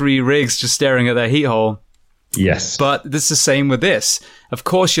three rigs just staring at their heat hole. Yes. But it's the same with this. Of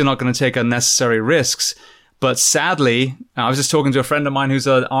course, you're not going to take unnecessary risks. But sadly, I was just talking to a friend of mine who's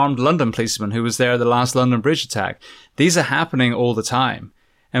an armed London policeman who was there at the last London Bridge attack. These are happening all the time.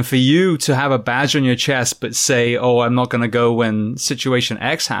 And for you to have a badge on your chest but say, oh, I'm not going to go when situation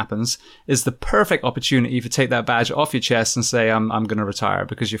X happens, is the perfect opportunity to take that badge off your chest and say, I'm going to retire,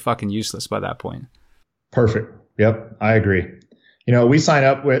 because you're fucking useless by that point. Perfect. Yep, I agree. We sign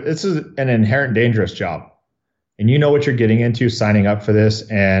up this is an inherent dangerous job, and you know what you're getting into signing up for this.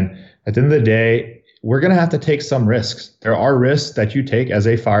 And at the end of the day, we're going to have to take some risks. There are risks that you take as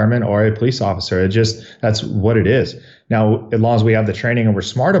a fireman or a police officer. That's what it is. Now, as long as we have the training and we're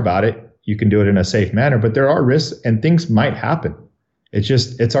smart about it, you can do it in a safe manner, but there are risks and things might happen.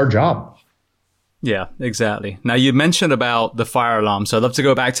 It's our job. Yeah, exactly. Now, you mentioned about the fire alarm, so I'd love to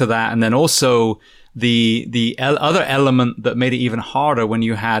go back to that. And then also the other element that made it even harder when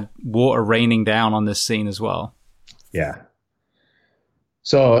you had water raining down on this scene as well. Yeah.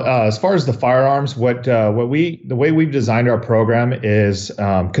 So as far as the firearms, the way we've designed our program is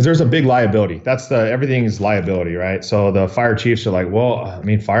because there's a big liability. Everything is liability, right? So the fire chiefs are like, well, I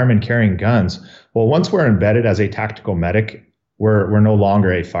mean, firemen carrying guns. Well, once we're embedded as a tactical medic, We're no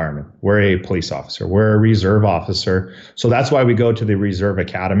longer a fireman. We're a police officer. We're a reserve officer. So that's why we go to the Reserve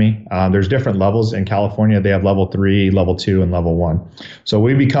Academy. There's different levels in California. They have level 3, level 2, and level 1. So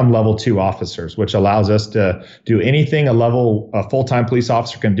we become level 2 officers, which allows us to do anything a full-time police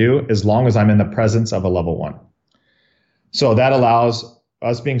officer can do as long as I'm in the presence of a level 1. So that allows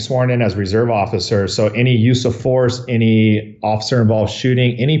us being sworn in as reserve officers. So any use of force, any officer involved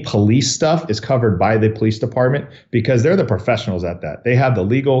shooting, any police stuff is covered by the police department because they're the professionals at that. They have the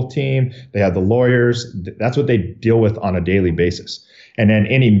legal team, they have the lawyers. That's what they deal with on a daily basis. And then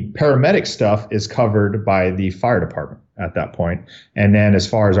any paramedic stuff is covered by the fire department at that point. And then as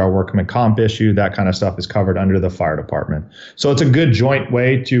far as our workman comp issue, that kind of stuff is covered under the fire department. So it's a good joint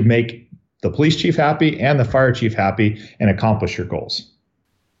way to make the police chief happy and the fire chief happy and accomplish your goals.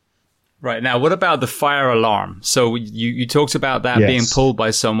 Right. Now, what about the fire alarm? So you talked about that being pulled by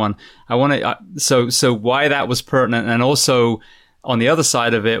someone. I want to, so why that was pertinent, and also on the other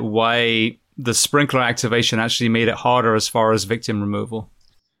side of it, why the sprinkler activation actually made it harder as far as victim removal.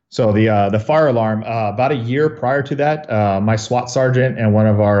 So the fire alarm, about a year prior to that, my SWAT sergeant and one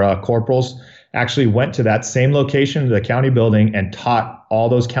of our corporals actually went to that same location, the county building, and taught all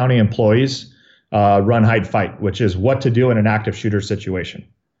those county employees run, hide, fight, which is what to do in an active shooter situation.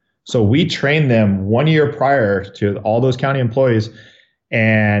 So we trained them 1 year prior to all those county employees,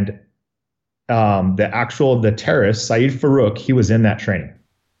 and the terrorist Saeed Farouk, he was in that training.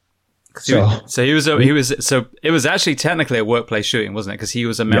 So it was actually technically a workplace shooting, wasn't it? Because he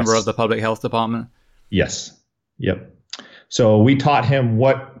was a member of the public health department. Yes. Yep. So we taught him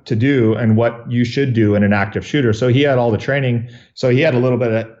what to do and what you should do in an active shooter. So he had all the training. So he had a little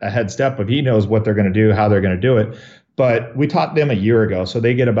bit of a head step of he knows what they're going to do, how they're going to do it. But we taught them a year ago. So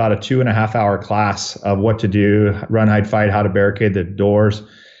they get about a 2.5 hour class of what to do, run, hide, fight, how to barricade the doors.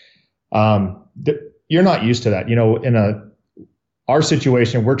 You're not used to that. You know, in our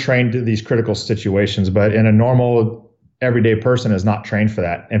situation, we're trained to these critical situations, but in a normal everyday person is not trained for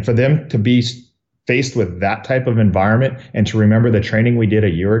that. And for them to be faced with that type of environment and to remember the training we did a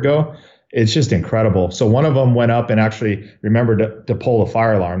year ago, it's just incredible. So one of them went up and actually remembered to pull the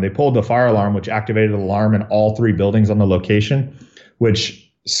fire alarm. They pulled the fire alarm, which activated the alarm in all 3 buildings on the location, which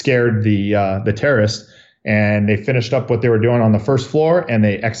scared the terrorists. And they finished up what they were doing on the first floor and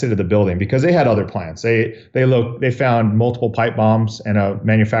they exited the building because they had other plans. They found multiple pipe bombs and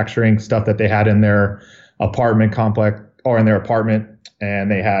manufacturing stuff that they had in their apartment complex or in their apartment.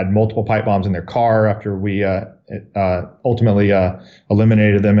 And they had multiple pipe bombs in their car after we ultimately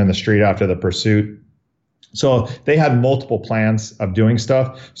eliminated them in the street after the pursuit. So they had multiple plans of doing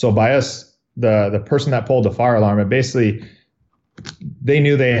stuff. So by us, the person that pulled the fire alarm, it basically, they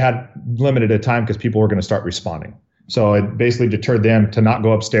knew they had limited time because people were going to start responding. So it basically deterred them to not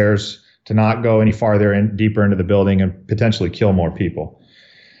go upstairs, to not go any farther and deeper into the building and potentially kill more people.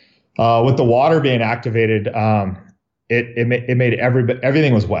 With the water being activated, it made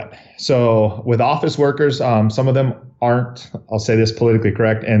everything was wet. So with office workers, some of them aren't, I'll say this politically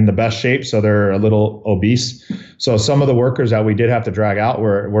correct, in the best shape. So they're a little obese. So some of the workers that we did have to drag out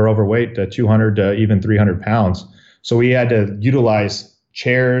were overweight, 200 to even 300 pounds. So we had to utilize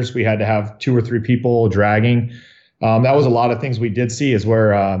chairs. We had to have 2 or 3 people dragging. That was a lot of things we did see is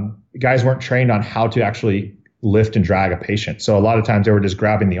where guys weren't trained on how to actually lift and drag a patient. So a lot of times they were just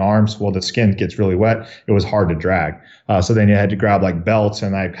grabbing the arms. Well, the skin gets really wet. It was hard to drag. So then you had to grab like belts,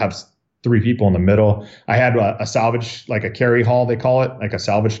 and I have 3 people in the middle. I had a salvage, like a carry haul, they call it, like a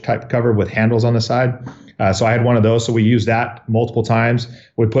salvage type cover with handles on the side. So I had one of those. So we used that multiple times.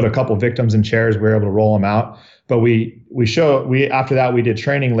 We put a couple victims in chairs. We were able to roll them out. But after that, we did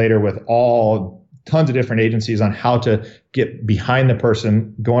training later with tons of different agencies on how to get behind the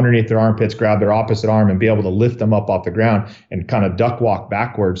person, go underneath their armpits, grab their opposite arm, and be able to lift them up off the ground and kind of duck walk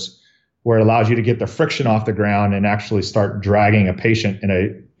backwards, where it allows you to get the friction off the ground and actually start dragging a patient in a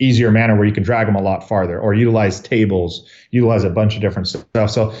easier manner where you can drag them a lot farther, or utilize tables, utilize a bunch of different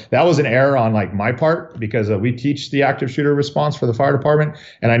stuff. So that was an error on like my part because we teach the active shooter response for the fire department,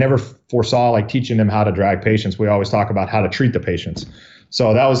 and I never foresaw like teaching them how to drag patients. We always talk about how to treat the patients.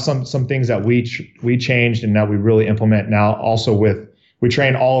 So that was some things that we changed and that we really implement now. Also we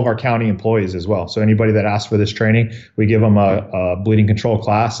train all of our county employees as well. So anybody that asks for this training, we give them a bleeding control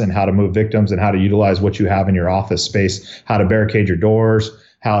class and how to move victims and how to utilize what you have in your office space, how to barricade your doors,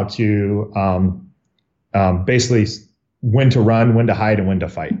 how to basically when to run, when to hide, and when to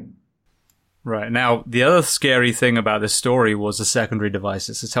fight. Right. Now, the other scary thing about this story was the secondary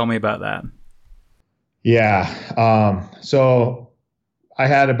devices. So tell me about that. Yeah. So I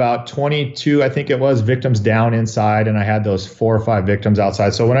had about 22, I think it was, victims down inside, and I had those 4 or 5 victims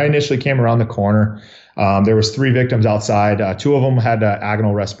outside. So when I initially came around the corner, there was 3 victims outside. 2 of them had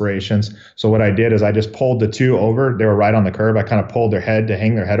agonal respirations. So what I did is I just pulled the 2 over. They were right on the curb. I kind of pulled their head to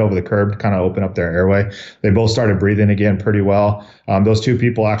hang their head over the curb to kind of open up their airway. They both started breathing again pretty well. Those 2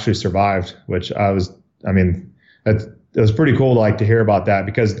 people actually survived, which it was pretty cool to hear about that,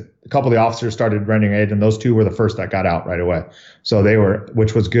 because a couple of the officers started rendering aid, and those 2 were the first that got out right away. So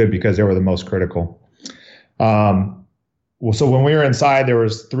which was good because they were the most critical. So when we were inside, there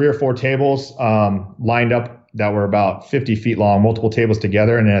was 3 or 4 tables lined up that were about 50 feet long, multiple tables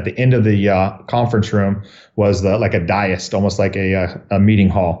together. And then at the end of the conference room was like a dais, almost like a meeting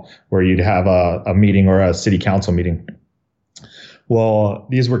hall where you'd have a meeting or a city council meeting. Well,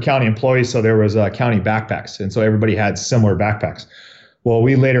 these were county employees, so there was county backpacks. And so everybody had similar backpacks. Well,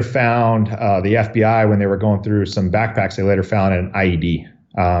 we later found the FBI, when they were going through some backpacks, they later found an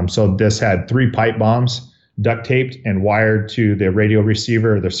IED. So this had 3 pipe bombs duct taped and wired to the radio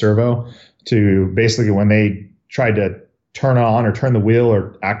receiver, the servo, to basically when they tried to turn on or turn the wheel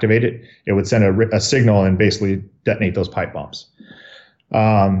or activate it, it would send a signal and basically detonate those pipe bombs.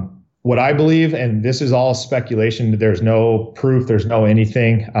 What I believe, and this is all speculation, there's no proof, there's no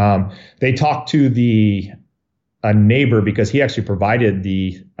anything. They talked to a neighbor, because he actually provided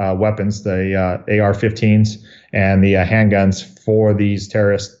the weapons, the AR-15s and the handguns for these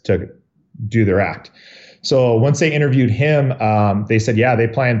terrorists to do their act. So once they interviewed him, they said, yeah, they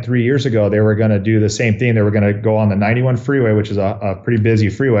planned 3 years ago. They were going to do the same thing. They were going to go on the 91 freeway, which is a pretty busy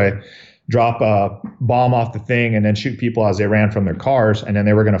freeway, drop a bomb off the thing and then shoot people as they ran from their cars. And then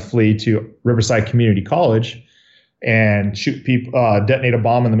they were going to flee to Riverside Community College and shoot people, detonate a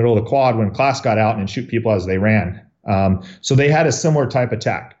bomb in the middle of the quad when class got out and shoot people as they ran. So they had a similar type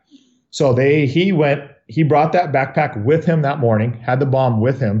attack. So he brought that backpack with him that morning, had the bomb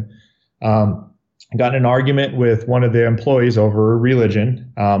with him, got in an argument with one of the employees over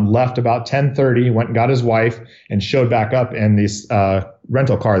religion, left about 10:30, went and got his wife, and showed back up in this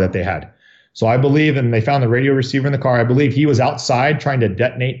rental car that they had. So I believe, and they found the radio receiver in the car, I believe he was outside trying to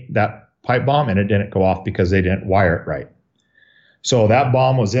detonate that pipe bomb, and it didn't go off because they didn't wire it right. So that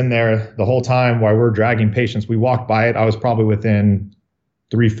bomb was in there the whole time while we're dragging patients. We walked by it. I was probably within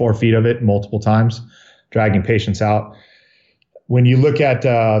 3-4 feet of it multiple times, dragging patients out. When you look at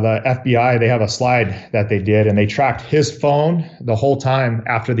the FBI, they have a slide that they did, and they tracked his phone the whole time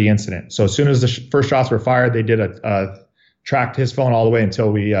after the incident. So as soon as the first shots were fired, they did tracked his phone all the way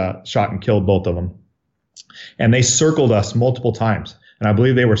until we shot and killed both of them. And they circled us multiple times. And I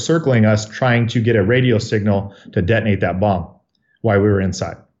believe they were circling us trying to get a radio signal to detonate that bomb while we were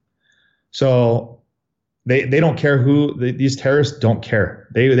inside. So they don't care these terrorists don't care.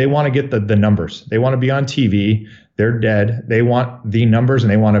 They want to get the numbers. They want to be on TV. They're dead. They want the numbers,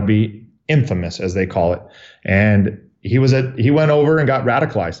 and they want to be infamous, as they call it. And he went over and got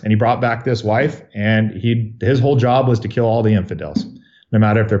radicalized, and he brought back this wife, and his whole job was to kill all the infidels. No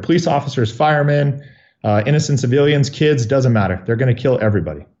matter if they're police officers, firemen, innocent civilians, kids, doesn't matter. They're going to kill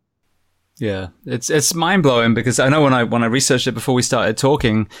everybody. Yeah, it's mind blowing, because I know when I researched it before we started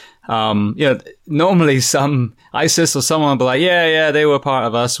talking, normally some ISIS or someone would be like, yeah, they were part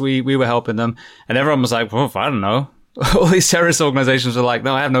of us. We were helping them. And everyone was like, well, I don't know. All these terrorist organizations are like,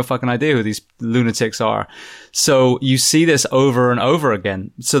 no, I have no fucking idea who these lunatics are. So you see this over and over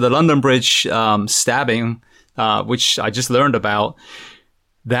again. So the London Bridge stabbing, which I just learned about,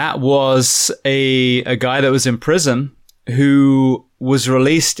 that was a guy that was in prison who was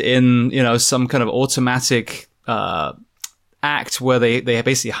released in, some kind of automatic act where they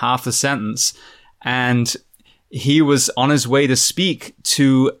basically half the sentence, and he was on his way to speak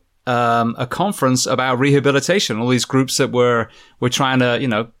to a conference about rehabilitation. All these groups that were trying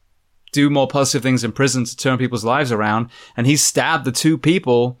to, do more positive things in prison to turn people's lives around, and he stabbed the 2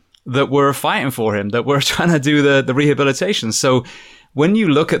 people that were fighting for him, that were trying to do the rehabilitation. So when you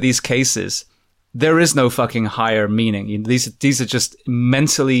look at these cases, there is no fucking higher meaning. These are just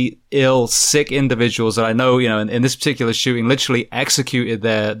mentally ill, sick individuals that I know, in this particular shooting, literally executed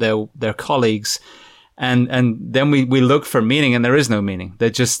their colleagues, and then we look for meaning, and there is no meaning. They're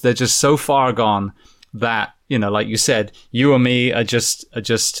just so far gone that, like you said, you or me are just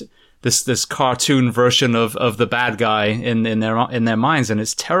this cartoon version of the bad guy in their minds, and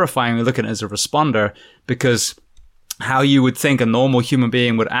it's terrifying looking at it as a responder, because how you would think a normal human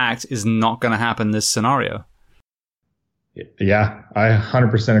being would act is not going to happen in this scenario. Yeah, I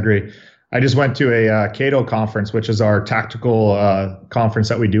 100% agree. I just went to a Cato conference, which is our tactical conference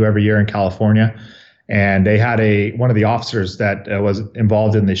that we do every year in California. And they had one of the officers that was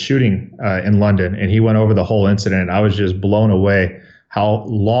involved in the shooting in London, and he went over the whole incident. I was just blown away how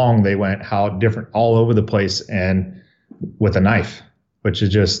long they went, how different, all over the place, and with a knife, which is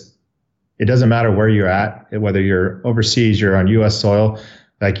just, it doesn't matter where you're at, whether you're overseas, you're on U.S. soil.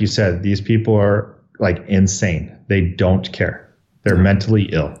 Like you said, these people are like insane. They don't care. They're mentally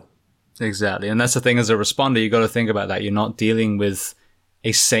ill. Exactly. And that's the thing, as a responder, you got to think about that. You're not dealing with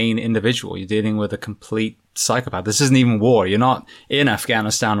a sane individual. You're dealing with a complete psychopath. This isn't even war. You're not in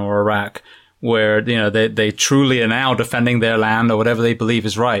Afghanistan or Iraq where, you know, they truly are now defending their land or whatever they believe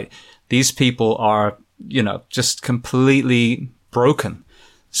is right. These people are, you know, just completely broken.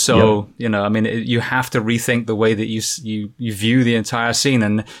 So, you know, I mean, you have to rethink the way that you view the entire scene.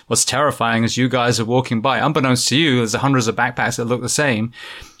 And what's terrifying is you guys are walking by, unbeknownst to you, there's hundreds of backpacks that look the same,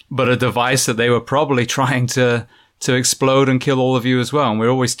 but a device that they were probably trying to explode and kill all of you as well. And we're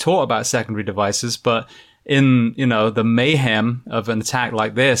always taught about secondary devices, but in, you know, the mayhem of an attack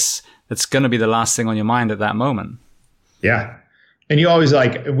like this, it's going to be the last thing on your mind at that moment. Yeah. And you always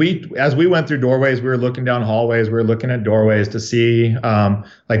like, as we went through doorways, we were looking down hallways, we were looking at doorways to see,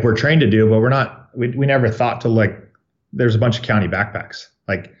 like we're trained to do, but we never thought to there's a bunch of county backpacks,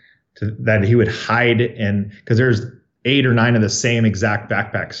 that he would hide in, because there's 8 or 9 of the same exact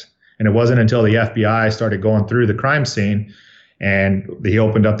backpacks. And it wasn't until the FBI started going through the crime scene and he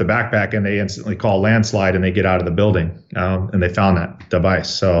opened up the backpack and they instantly call landslide and they get out of the building, and they found that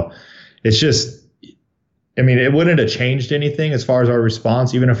device. So it's just, I mean, it wouldn't have changed anything as far as our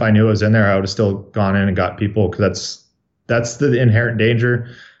response. Even if I knew it was in there, I would have still gone in and got people, because that's the inherent danger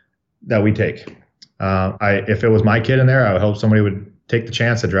that we take. If it was my kid in there, I would hope somebody would take the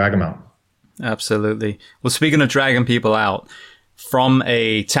chance to drag him out. Absolutely. Well, speaking of dragging people out, from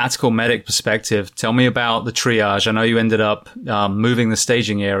a tactical medic perspective, tell me about the triage. I know you ended up moving the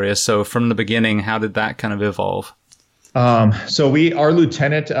staging area. So from the beginning, how did that kind of evolve? So our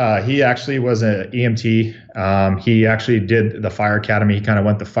lieutenant, he actually was an EMT. He actually did the fire academy. He kind of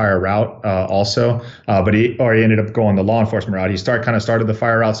went the fire route, also, but he ended up going the law enforcement route. He started the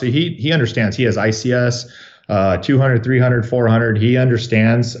fire route. So he understands. He has ICS, 200, 300, 400. He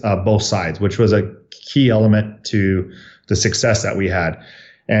understands, both sides, which was a key element to the success that we had.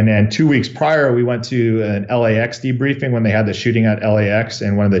 And then 2 weeks prior, we went to an LAX debriefing when they had the shooting at LAX,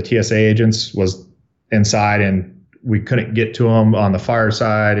 and one of the TSA agents was inside, and we couldn't get to him on the fire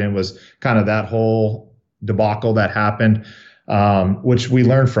side. And it was kind of that whole debacle that happened, which we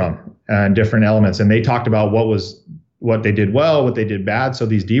learned from, and different elements. And they talked about what they did well, what they did bad. So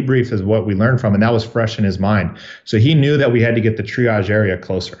these debriefs is what we learned from, and that was fresh in his mind. So he knew that we had to get the triage area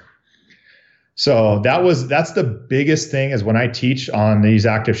closer. So that's the biggest thing, is when I teach on these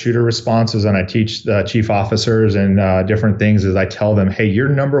active shooter responses and I teach the chief officers and different things, is I tell them, hey, your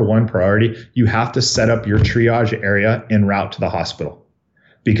number one priority, you have to set up your triage area en route to the hospital,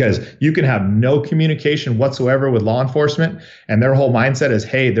 because you can have no communication whatsoever with law enforcement. And their whole mindset is,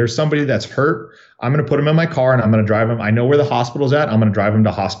 hey, there's somebody that's hurt. I'm going to put them in my car and I'm going to drive them. I know where the hospital's at. I'm going to drive them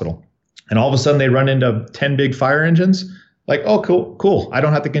to hospital. And all of a sudden they run into 10 big fire engines. Like, oh, cool. I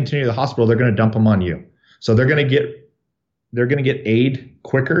don't have to continue to the hospital. They're going to dump them on you. So they're going to get aid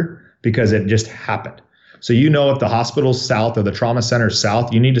quicker, because it just happened. So, if the hospital's south or the trauma center's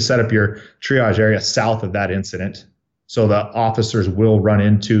south, you need to set up your triage area south of that incident, so the officers will run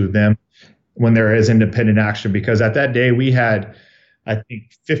into them when there is independent action. Because at that day we had, I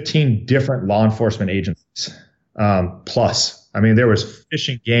think, 15 different law enforcement agencies, plus. I mean, there was Fish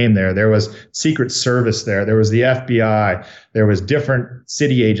and Game there. There was Secret Service there. There was the FBI. There was different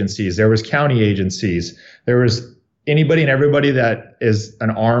city agencies. There was county agencies. There was anybody and everybody that is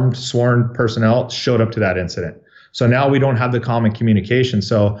an armed, sworn personnel showed up to that incident. So now we don't have the common communication.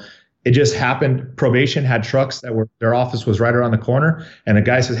 So it just happened. Probation had trucks their office was right around the corner. And a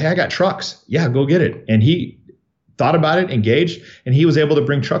guy says, hey, I got trucks. Yeah, go get it. And he thought about it, engaged, and he was able to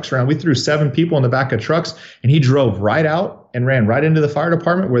bring trucks around. We threw 7 people in the back of trucks, and he drove right out and ran right into the fire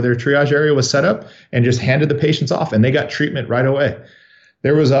department where their triage area was set up, and just handed the patients off, and they got treatment right away.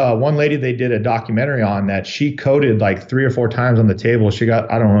 There was one lady they did a documentary on that she coded like 3 or 4 times on the table. She got,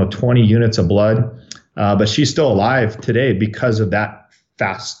 20 units of blood, but she's still alive today because of that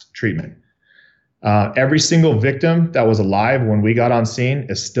fast treatment. Every single victim that was alive when we got on scene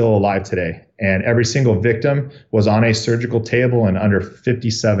is still alive today. And every single victim was on a surgical table in under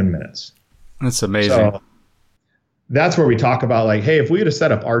 57 minutes. That's amazing. So that's where we talk about, like, hey, if we had to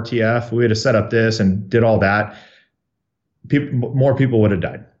set up RTF, we had to set up this and did all that, more people would have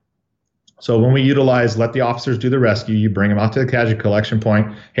died. So when we utilize, let the officers do the rescue, you bring them out to the casualty collection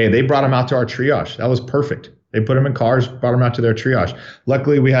point. Hey, they brought them out to our triage. That was perfect. They put them in cars, brought them out to their triage.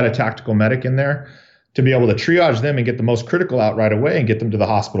 Luckily, we had a tactical medic in there to be able to triage them and get the most critical out right away and get them to the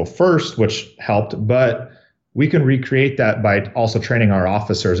hospital first, which helped. But we can recreate that by also training our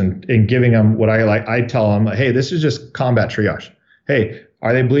officers and giving them what I tell them, hey, this is just combat triage. Hey,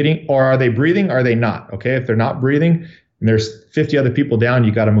 are they bleeding or are they breathing? Are they not? Okay. If they're not breathing and there's 50 other people down,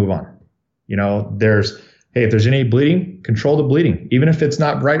 you got to move on. Hey, if there's any bleeding, control the bleeding. Even if it's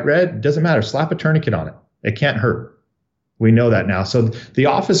not bright red, it doesn't matter. Slap a tourniquet on it. It can't hurt. We know that now. So the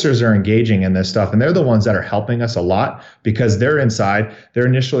officers are engaging in this stuff, and they're the ones that are helping us a lot because they're inside. They're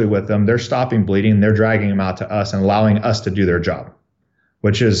initially with them. They're stopping bleeding. They're dragging them out to us and allowing us to do their job,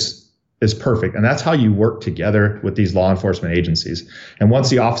 which is perfect. And that's how you work together with these law enforcement agencies. And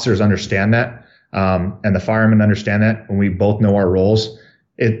once the officers understand that, and the firemen understand that, when we both know our roles,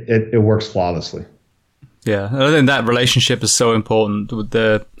 it works flawlessly. Yeah, I think that relationship is so important. With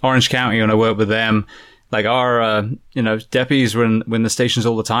the Orange County, when I work with them, like our, deputies were in the stations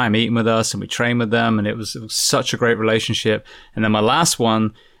all the time, eating with us, and we trained with them, and it was such a great relationship. And then my last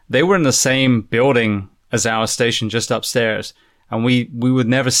one, they were in the same building as our station, just upstairs, and we would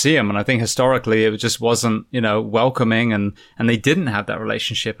never see them. And I think historically, it just wasn't, welcoming, and they didn't have that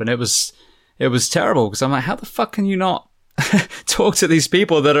relationship, and it was terrible because I'm like, how the fuck can you not talk to these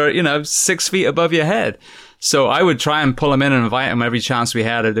people that are, 6 feet above your head? So I would try and pull them in and invite them every chance we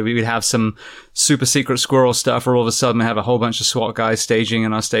had. We would have some super secret squirrel stuff, or all of a sudden we have a whole bunch of SWAT guys staging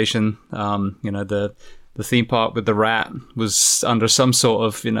in our station. The theme park with the rat was under some sort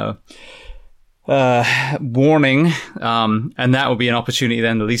of, warning. And that would be an opportunity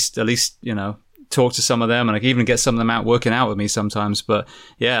then to at least, talk to some of them, and I could even get some of them out working out with me sometimes. But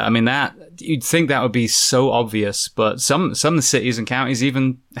yeah, I mean, that you'd think that would be so obvious, but some cities and counties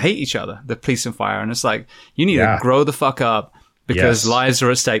even hate each other, the police and fire, and it's like, you need to grow the fuck up, because lives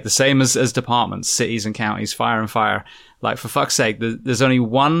are at stake, the same as departments, cities and counties, fire and fire. Like, for fuck's sake, there's only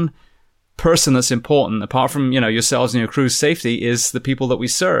one person that's important apart from yourselves and your crew's safety, is the people that we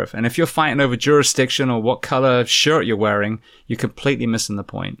serve. And if you're fighting over jurisdiction or what color shirt you're wearing, you're completely missing the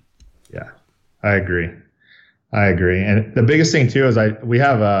point. Yeah, I agree. And the biggest thing too is we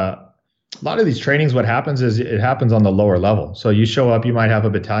have a lot of these trainings. What happens is it happens on the lower level. So you show up, you might have a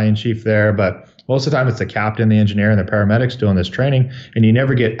battalion chief there, but most of the time it's the captain, the engineer, and the paramedics doing this training. And you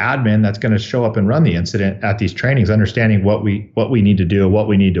never get admin that's going to show up and run the incident at these trainings, understanding what we need to do, what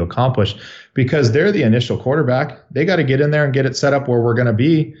we need to accomplish, because they're the initial quarterback. They got to get in there and get it set up where we're going to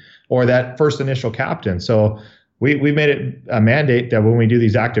be, or that first initial captain. So we made it a mandate that when we do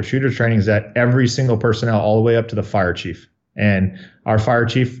these active shooter trainings, that every single personnel, all the way up to the fire chief, and our fire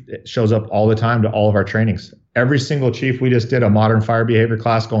chief shows up all the time to all of our trainings. Every single chief, we just did a modern fire behavior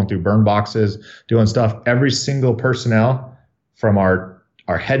class, going through burn boxes, doing stuff. Every single personnel from our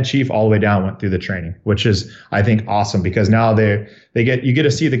head chief all the way down went through the training, which is, I think, awesome, because now you get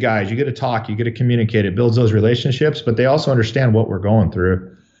to see the guys, you get to talk, you get to communicate. It builds those relationships, but they also understand what we're going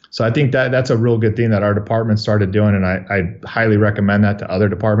through. So I think that's a real good thing that our department started doing, and I highly recommend that to other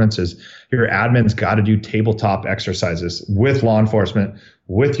departments, is your admin's got to do tabletop exercises with law enforcement,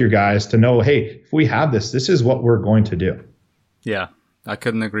 with your guys, to know, hey, if we have this is what we're going to do. Yeah, I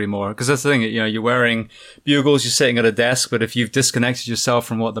couldn't agree more, because that's the thing, you're wearing bugles, you're sitting at a desk, but if you've disconnected yourself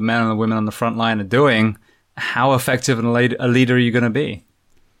from what the men and the women on the front line are doing, how effective a leader are you going to be?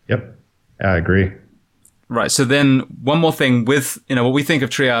 Yep, I agree. Right. So then one more thing with, what we think of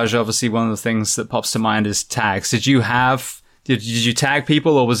triage, obviously one of the things that pops to mind is tags. Did you tag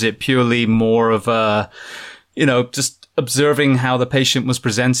people, or was it purely more of just observing how the patient was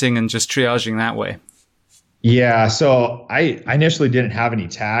presenting and just triaging that way? Yeah. So I initially didn't have any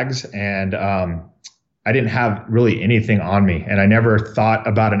tags, and I didn't have really anything on me, and I never thought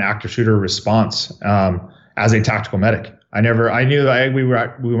about an active shooter response as a tactical medic. I knew that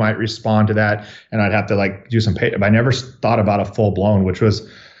we might respond to that, and I'd have to do some but I never thought about a full blown, which was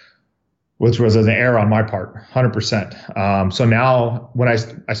an error on my part, 100%. So now when I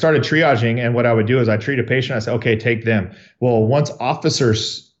started triaging, and what I would do is I treat a patient, I say, okay, take them. Well, once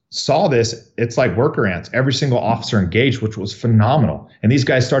officers saw this, it's like worker ants. Every single officer engaged, which was phenomenal. And these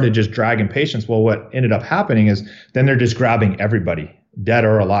guys started just dragging patients. Well, what ended up happening is then they're just grabbing everybody, dead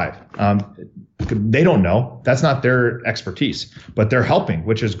or alive. They don't know. That's not their expertise, but they're helping,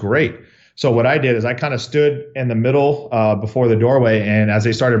 which is great. So what I did is I kind of stood in the middle before the doorway, and as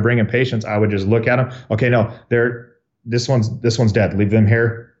they started bringing patients, I would just look at them. Okay, no, this one's dead. Leave them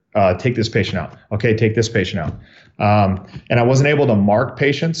here. Take this patient out. Okay, take this patient out. And I wasn't able to mark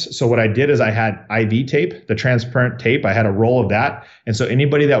patients. So what I did is I had IV tape, the transparent tape. I had a roll of that. And so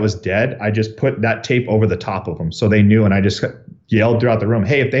anybody that was dead, I just put that tape over the top of them, so they knew. And I just yelled throughout the room,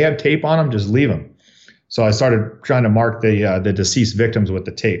 hey, if they have tape on them, just leave them. So I started trying to mark the deceased victims with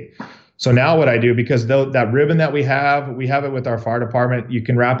the tape. So now what I do, because that ribbon that we have it with our fire department, you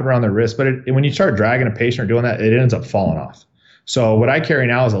can wrap it around the wrist, but when you start dragging a patient or doing that, it ends up falling off. So what I carry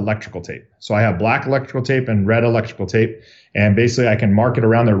now is electrical tape. So I have black electrical tape and red electrical tape. And basically I can mark it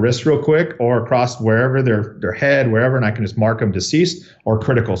around their wrist real quick or across wherever their head, wherever, and I can just mark them deceased or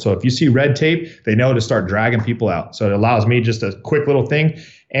critical. So if you see red tape, they know to start dragging people out. So it allows me just a quick little thing,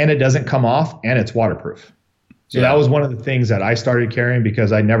 and it doesn't come off, and it's waterproof. So that was one of the things that I started carrying,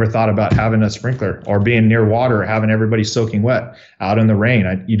 because I never thought about having a sprinkler or being near water or having everybody soaking wet out in the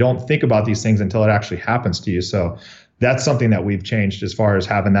rain. You don't think about these things until it actually happens to you. So that's something that we've changed as far as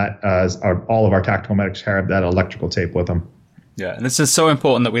having that, all of our tactical medics have that electrical tape with them. Yeah, and it's just so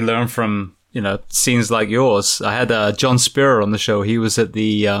important that we learn from, scenes like yours. I had John Spearer on the show. He was at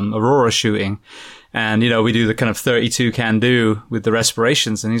the Aurora shooting, and, we do the kind of 32 can do with the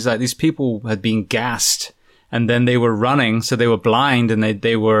respirations. And he's like, these people had been gassed, and then they were running, so they were blind, and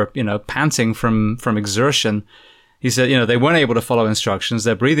they were, panting from exertion. He said, they weren't able to follow instructions.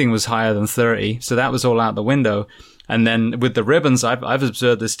 Their breathing was higher than 30, so that was all out the window. And then with the ribbons, I've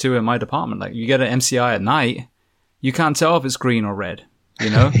observed this too in my department. Like, you get an MCI at night, you can't tell if it's green or red,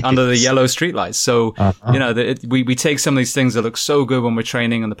 under the yellow streetlights. So, we take some of these things that look so good when we're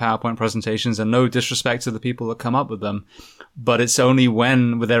training and the PowerPoint presentations, and no disrespect to the people that come up with them, but it's only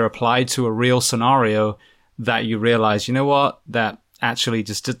when they're applied to a real scenario that you realize, that actually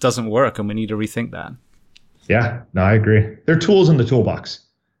just doesn't work, and we need to rethink that. Yeah, no, I agree. They're tools in the toolbox.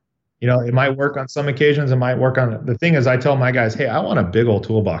 It might work on some occasions. It might work on, the thing is, I tell my guys, hey, I want a big old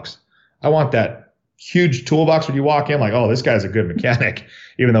toolbox. I want that huge toolbox when you walk in, like, oh, this guy's a good mechanic,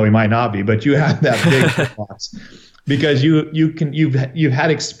 even though he might not be, but you have that big toolbox because you've had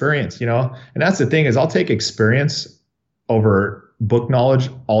experience, and that's the thing is, I'll take experience over book knowledge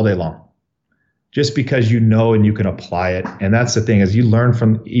all day long, just because and you can apply it. And that's the thing is, you learn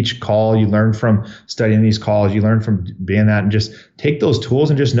from each call, you learn from studying these calls, you learn from being that, and just take those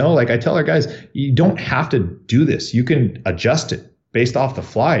tools and just know, like I tell our guys, you don't have to do this. You can adjust it based off the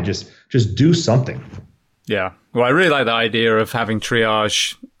fly. Just do something. Yeah. Well, I really like the idea of having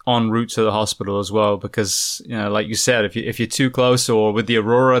triage en route to the hospital as well, because, like you said, if you're too close, or with the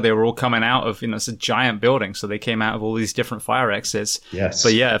Aurora, they were all coming out of, it's a giant building. So they came out of all these different fire exits. Yes.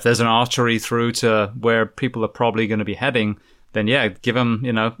 But yeah, if there's an artery through to where people are probably going to be heading, then yeah, give them,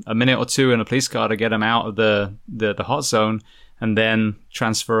 a minute or two in a police car to get them out of the hot zone, and then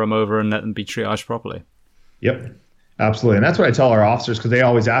transfer them over and let them be triaged properly. Yep. Absolutely. And that's what I tell our officers, because they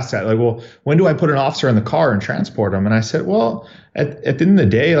always ask that, like, well, when do I put an officer in the car and transport them? And I said, well, at the end of the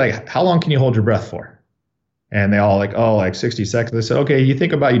day, like, how long can you hold your breath for? And they all like 60 seconds. I said, okay, you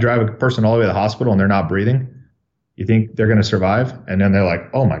think about, you drive a person all the way to the hospital and they're not breathing. You think they're going to survive? And then they're like,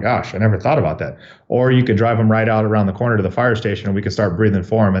 oh my gosh, I never thought about that. Or you could drive them right out around the corner to the fire station, and we could start breathing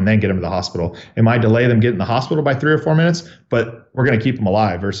for them and then get them to the hospital. It might delay them getting to the hospital by 3 or 4 minutes, but we're going to keep them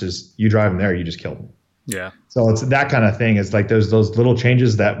alive, versus you drive them there, you just killed them. Yeah. So it's that kind of thing. It's like there's those little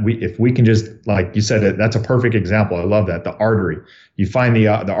changes that if we can just, like you said, that's a perfect example. I love that. The artery, you find the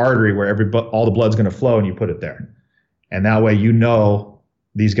artery where all the blood's going to flow, and you put it there. And that way,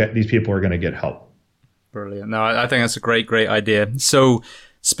 these people are going to get help. Brilliant. No, I think that's a great idea. So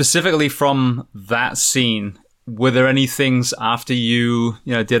specifically from that scene, were there any things after you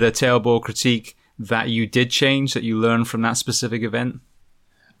did a tailbore critique that you did change, that you learned from that specific event?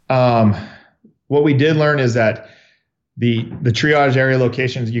 What we did learn is that the triage area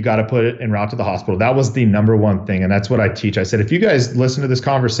locations, you got to put it en route to the hospital. That was the number one thing. And that's what I teach. I said, if you guys listen to this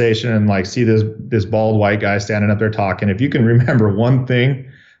conversation and like see this bald white guy standing up there talking, if you can remember one thing,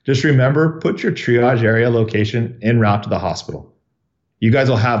 just remember, put your triage area location en route to the hospital. You guys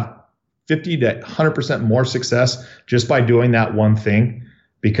will have 50 to 100% more success just by doing that one thing,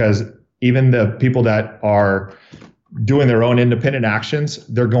 because even the people that are doing their own independent actions,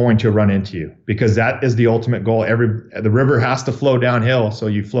 they're going to run into you, because that is the ultimate goal. The river has to flow downhill, so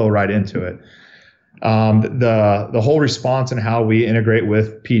you flow right into it. The whole response and how we integrate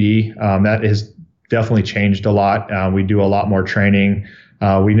with PD, that has definitely changed a lot. We do a lot more training.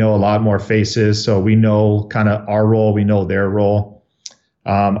 We know a lot more faces, so we know kind of our role, we know their role.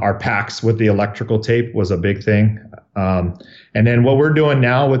 Our packs with the electrical tape was a big thing. And then what we're doing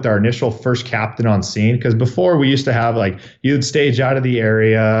now with our initial first captain on scene, because before we used to have, like, you'd stage out of the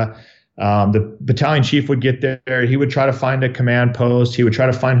area, the battalion chief would get there, he would try to find a command post, he would try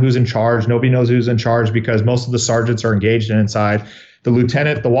to find who's in charge. Nobody knows who's in charge because most of the sergeants are engaged and inside. The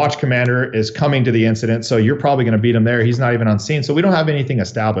lieutenant, the watch commander, is coming to the incident, so you're probably going to beat him there. He's not even on scene, so we don't have anything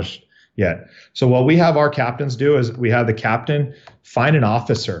established yet. So what we have our captains do is we have the captain find an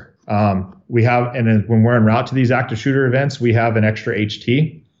officer. And then when we're en route to these active shooter events, we have an extra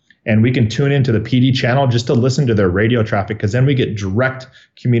HT, and we can tune into the PD channel just to listen to their radio traffic, because then we get direct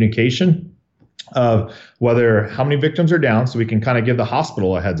communication of whether how many victims are down, so we can kind of give the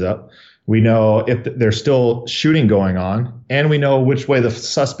hospital a heads up. We know if there's still shooting going on, and we know which way the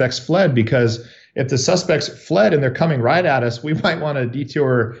suspects fled, because if the suspects fled and they're coming right at us, we might want to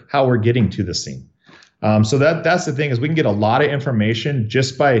detour how we're getting to the scene. So that's the thing, is we can get a lot of information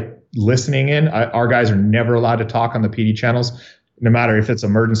just by listening in. Our guys are never allowed to talk on the PD channels. No matter if it's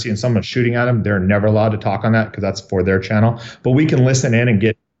emergency and someone's shooting at them, they're never allowed to talk on that because that's for their channel. But we can listen in and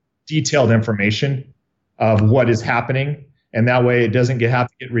get detailed information of what is happening. And that way it doesn't have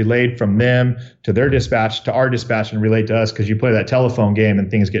to get relayed from them to their dispatch to our dispatch and relayed to us, because you play that telephone game and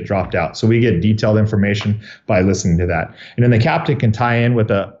things get dropped out. So we get detailed information by listening to that. And then the captain can tie in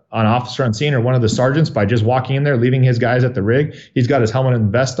with an officer on scene or one of the sergeants by just walking in there, leaving his guys at the rig. He's got his helmet and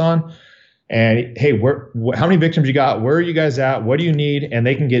vest on. And hey, how many victims you got? Where are you guys at? What do you need? And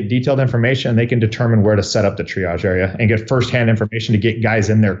they can get detailed information, and they can determine where to set up the triage area and get firsthand information to get guys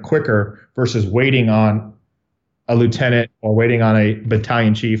in there quicker versus waiting on a lieutenant or waiting on a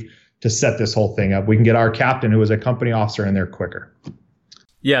battalion chief to set this whole thing up. We can get our captain, who is a company officer, in there quicker.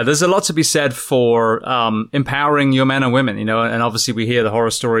 Yeah, there's a lot to be said for empowering your men and women, and obviously we hear the horror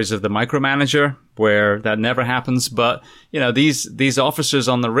stories of the micromanager where that never happens. But, these officers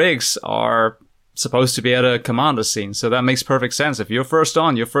on the rigs are supposed to be able to command a scene. So that makes perfect sense. If you're first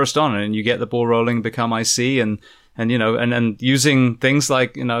on, and you get the ball rolling, become IC and using things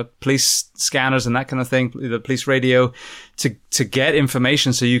like, police scanners and that kind of thing, the police radio to get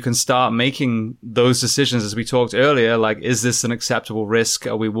information so you can start making those decisions, as we talked earlier, like, is this an acceptable risk?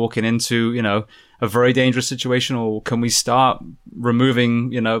 Are we walking into, a very dangerous situation, or can we start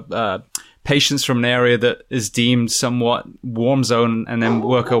removing, patients from an area that is deemed somewhat warm zone and then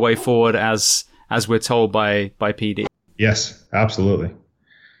work our way forward as we're told by PD? Yes, absolutely.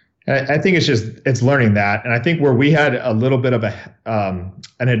 I think it's learning that. And I think where we had a little bit of an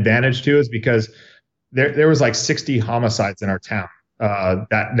advantage too is because there was like 60 homicides in our town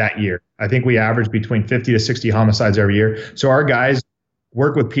that year. I think we averaged between 50 to 60 homicides every year. So our guys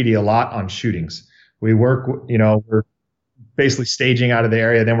work with PD a lot on shootings. We work, we're basically staging out of the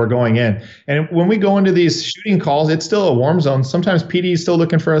area, then we're going in. And when we go into these shooting calls, it's still a warm zone. Sometimes PD is still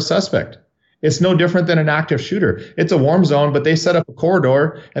looking for a suspect. It's no different than an active shooter. It's a warm zone, but they set up a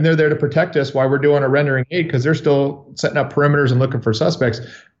corridor and they're there to protect us while we're doing a rendering aid, because they're still setting up perimeters and looking for suspects.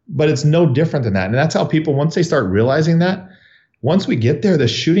 But it's no different than that. And that's how people, once they start realizing that, once we get there, the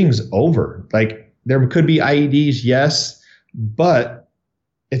shooting's over. Like, there could be IEDs, yes, but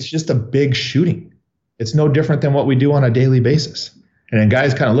it's just a big shooting. It's no different than what we do on a daily basis. And then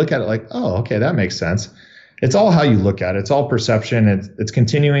guys kind of look at it like, oh, okay, that makes sense. It's all how you look at it. It's all perception. It's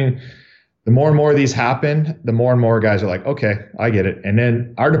continuing. The more and more of these happen, the more and more guys are like, okay, I get it. And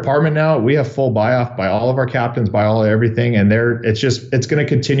then our department now, we have full buy-off by all of our captains, by all everything. And it's going to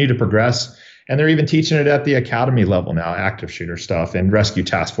continue to progress. And they're even teaching it at the academy level now, active shooter stuff and rescue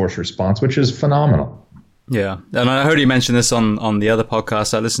task force response, which is phenomenal. Yeah. And I heard you mention this on the other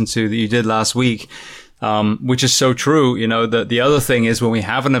podcast I listened to that you did last week, which is so true. That the other thing is, when we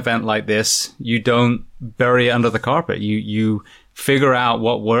have an event like this, you don't bury it under the carpet. You figure out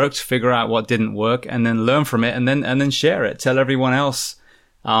what worked, figure out what didn't work, and then learn from it, and then share it. Tell everyone else,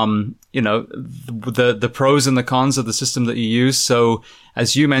 the pros and the cons of the system that you use. So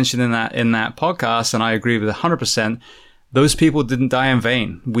as you mentioned in that podcast, and I agree with 100%, those people didn't die in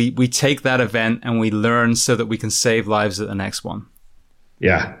vain. We take that event and we learn so that we can save lives at the next one.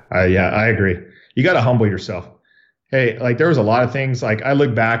 Yeah, I agree. You got to humble yourself. Hey, like, there was a lot of things, like, I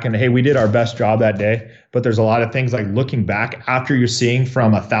look back and, hey, we did our best job that day, but there's a lot of things, like, looking back after you're seeing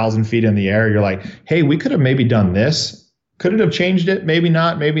from 1,000 feet in the air, you're like, hey, we could have maybe done this. Could it have changed it? Maybe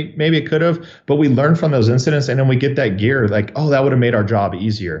not. Maybe it could have, but we learn from those incidents, and then we get that gear, like, oh, that would have made our job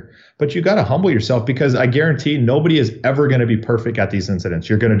easier. But you got to humble yourself, because I guarantee nobody is ever going to be perfect at these incidents.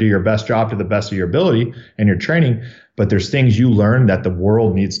 You're going to do your best job to the best of your ability and your training, but there's things you learn that the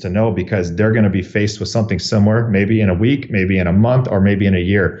world needs to know, because they're going to be faced with something similar, maybe in a week, maybe in a month, or maybe in a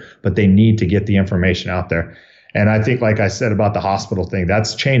year, but they need to get the information out there. And I think, like I said about the hospital thing,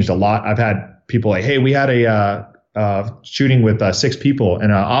 that's changed a lot. I've had people like, hey, we had a shooting with 6 people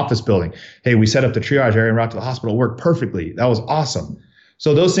in an office building. Hey, we set up the triage area and route to the hospital. It worked perfectly. That was awesome.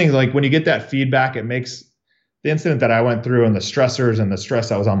 So those things, like, when you get that feedback, it makes the incident that I went through and the stressors and the stress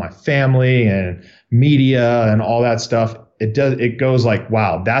that was on my family and media and all that stuff, it goes like,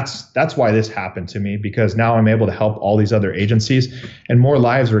 wow, that's why this happened to me, because now I'm able to help all these other agencies, and more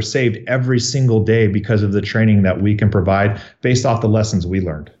lives are saved every single day because of the training that we can provide based off the lessons we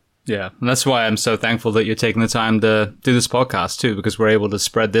learned. Yeah, and that's why I'm so thankful that you're taking the time to do this podcast too, because we're able to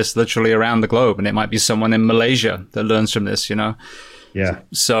spread this literally around the globe, and it might be someone in Malaysia that learns from this, Yeah.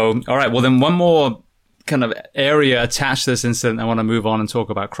 So, all right, well then one more kind of area attached to this incident, I want to move on and talk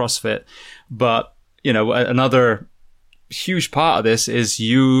about CrossFit. But, another huge part of this is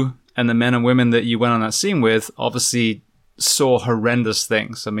you and the men and women that you went on that scene with obviously saw horrendous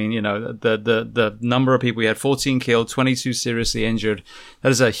things. I mean, the number of people, you had 14 killed, 22 seriously injured.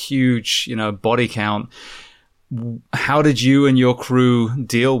 That is a huge, body count. How did you and your crew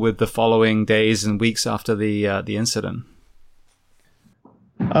deal with the following days and weeks after the incident?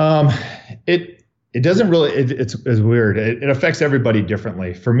 It doesn't really, it's weird. It affects everybody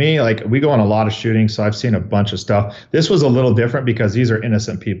differently. For me, like, we go on a lot of shootings, so I've seen a bunch of stuff. This was a little different because these are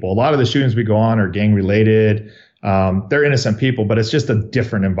innocent people. A lot of the shootings we go on are gang related. They're innocent people, but it's just a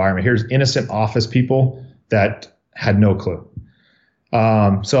different environment. Here's innocent office people that had no clue.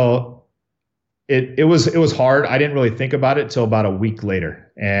 So it was hard. I didn't really think about it till about a week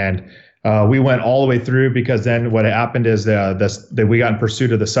later. And we went all the way through, because then what happened is that we got in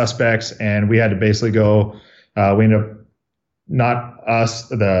pursuit of the suspects, and we had to basically go. We ended up, not us,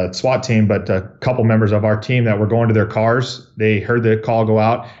 the SWAT team, but a couple members of our team that were going to their cars. They heard the call go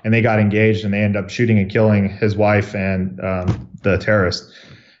out, and they got engaged, and they ended up shooting and killing his wife and the terrorist.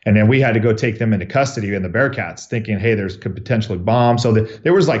 And then we had to go take them into custody in the Bearcats, thinking, hey, there's could potentially bombs. So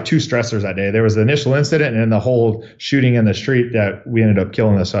there was like two stressors that day. There was the initial incident and then the whole shooting in the street that we ended up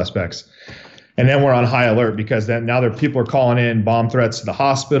killing the suspects. And then we're on high alert, because then now people are calling in bomb threats to the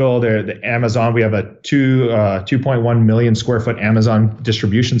hospital. The Amazon, we have a 2.1 million square foot Amazon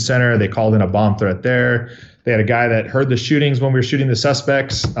distribution center. They called in a bomb threat there. They had a guy that heard the shootings when we were shooting the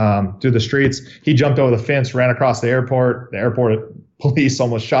suspects through the streets. He jumped over the fence, ran across the airport. The airport police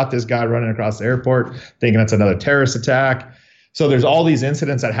almost shot this guy running across the airport, thinking it's another terrorist attack. So there's all these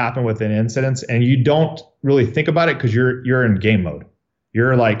incidents that happen within incidents, and you don't really think about it because you're in game mode.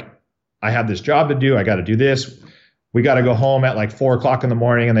 You're like, I have this job to do. I got to do this. We got to go home at like 4 o'clock in the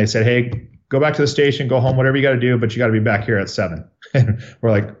morning. And they said, hey, go back to the station, go home, whatever you got to do, but you got to be back here at 7. And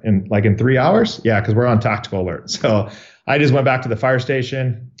we're like, in 3 hours? Yeah, because we're on tactical alert. So I just went back to the fire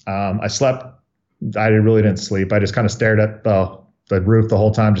station. I slept. I really didn't sleep. I just kind of stared at the roof the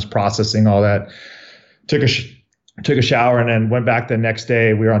whole time, just processing all that. Took a shower, and then went back the next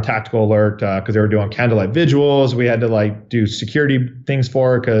day. We were on tactical alert because they were doing candlelight vigils. We had to like do security things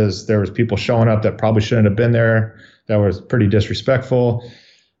for it because there was people showing up that probably shouldn't have been there. That was pretty disrespectful.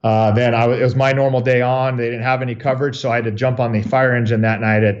 Then it was my normal day on. They didn't have any coverage, so I had to jump on the fire engine that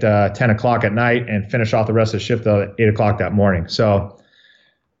night at 10 o'clock at night and finish off the rest of the shift at 8 o'clock that morning. So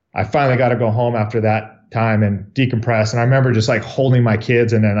I finally got to go home after that time and decompress. And I remember just like holding my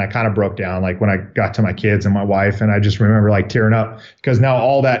kids, and then I kind of broke down like when I got to my kids and my wife, and I just remember like tearing up because now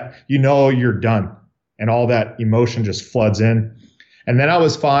all that, you're done, and all that emotion just floods in. And then I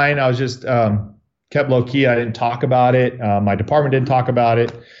was fine. I was just kept low key. I didn't talk about it. My department didn't talk about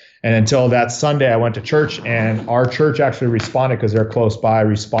it. And until that Sunday, I went to church, and our church actually responded, because they're close by,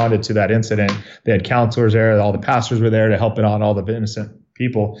 responded to that incident. They had counselors there. All the pastors were there to help out all the innocent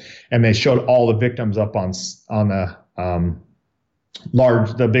people, and they showed all the victims up on the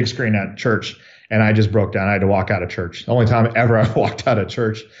big screen at church. And I just broke down. I had to walk out of church. The only time ever I walked out of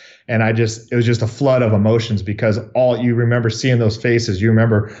church. And it was just a flood of emotions, because all you remember seeing those faces, you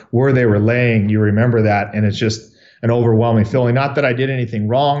remember where they were laying, you remember that. And it's just an overwhelming feeling. Not that I did anything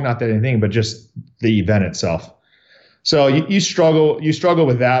wrong, not that anything, but just the event itself. So you struggle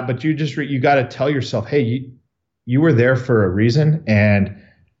with that, but you got to tell yourself, hey, you were there for a reason, and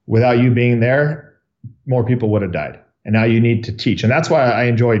without you being there, more people would have died. And now you need to teach. And that's why I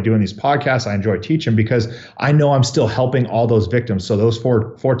enjoy doing these podcasts. I enjoy teaching, because I know I'm still helping all those victims. So those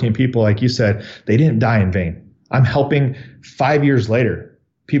 14 people, like you said, they didn't die in vain. I'm helping 5 years later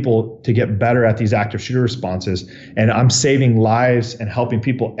people to get better at these active shooter responses. And I'm saving lives and helping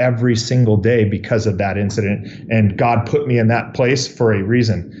people every single day because of that incident. And God put me in that place for a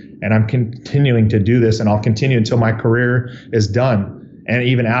reason. And I'm continuing to do this, and I'll continue until my career is done. And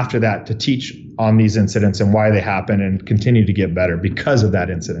even after that, to teach on these incidents and why they happen, and continue to get better because of that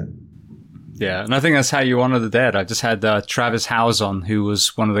incident. Yeah, and I think that's how you honor the dead. I just had Travis Howes on, who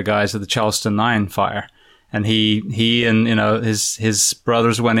was one of the guys at the Charleston 9 fire. And he and his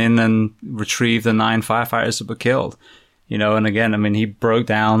brothers went in and retrieved the 9 firefighters that were killed. And again, I mean, he broke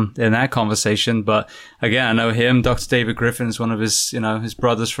down in that conversation. But again, I know him, Dr. David Griffin is one of his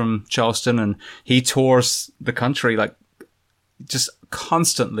brothers from Charleston, and he tours the country, like just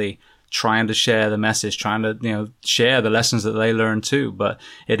constantly trying to share the message, trying to, share the lessons that they learned too. But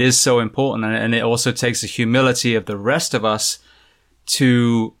it is so important. And it also takes the humility of the rest of us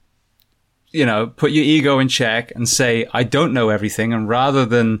to put your ego in check and say, I don't know everything. And rather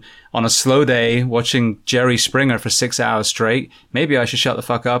than on a slow day watching Jerry Springer for 6 hours straight, maybe I should shut the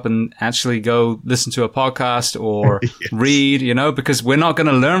fuck up and actually go listen to a podcast or yes. read, because we're not going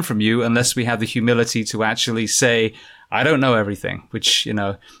to learn from you unless we have the humility to actually say, I don't know everything, which,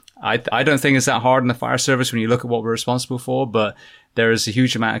 I don't think it's that hard in the fire service when you look at what we're responsible for, but there is a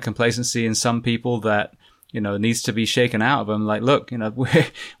huge amount of complacency in some people that needs to be shaken out of them. Like, look,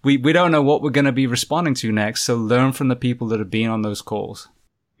 we don't know what we're going to be responding to next. So learn from the people that have been on those calls.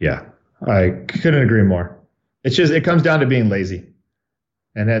 Yeah, I couldn't agree more. It comes down to being lazy,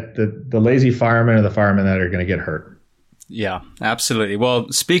 and that the lazy firemen are the firemen that are going to get hurt. Yeah, absolutely.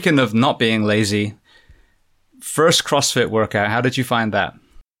 Well, speaking of not being lazy, first CrossFit workout, how did you find that?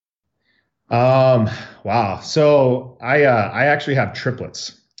 Wow. So I actually have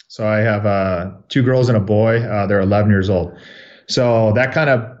triplets. So I have 2 girls and a boy. They're 11 years old. So that kind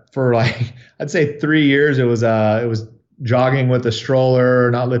of, for I'd say 3 years, it was jogging with a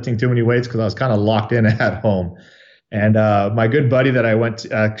stroller, not lifting too many weights because I was kind of locked in at home. And my good buddy that I went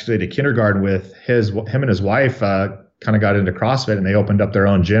to kindergarten with, him and his wife kind of got into CrossFit, and they opened up their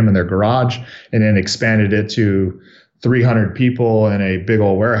own gym in their garage and then expanded it to 300 people in a big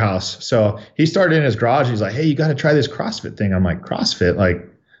old warehouse. So he started in his garage. He's like, hey, you got to try this CrossFit thing. I'm like, CrossFit?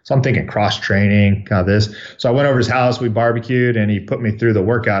 So I'm thinking cross training, kind of this. So I went over to his house, we barbecued, and he put me through the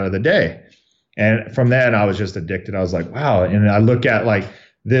workout of the day. And from then I was just addicted. I was like, wow. And I look at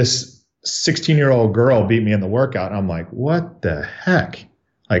this 16-year-old girl beat me in the workout. And I'm like, what the heck?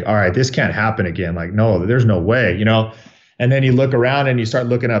 All right, this can't happen again. No, there's no way, And then you look around and you start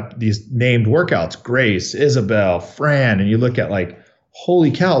looking up these named workouts, Grace, Isabel, Fran, and you look at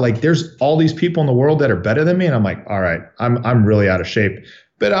holy cow, there's all these people in the world that are better than me. And I'm like, all right, I'm really out of shape.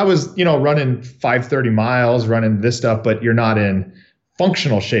 But I was, running 5:30 miles, running this stuff, but you're not in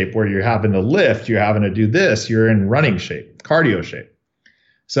functional shape where you're having to lift, you're having to do this, you're in running shape, cardio shape.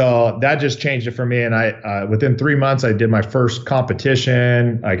 So that just changed it for me. And I, within 3 months, I did my first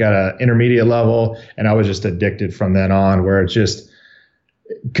competition. I got an intermediate level, and I was just addicted from then on, where it's just,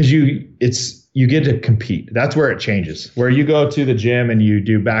 because you get to compete. That's where it changes. Where you go to the gym and you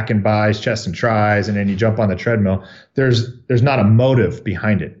do back and buys, chest and tries, and then you jump on the treadmill. There's not a motive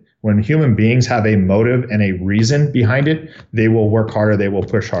behind it. When human beings have a motive and a reason behind it, they will work harder, they will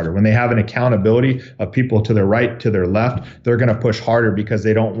push harder. When they have an accountability of people to their right, to their left, they're going to push harder because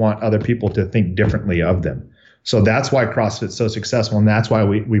they don't want other people to think differently of them. So that's why CrossFit's so successful, and that's why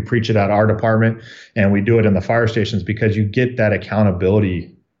we preach it at our department, and we do it in the fire stations, because you get that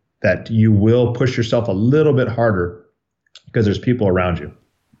accountability that you will push yourself a little bit harder because there's people around you.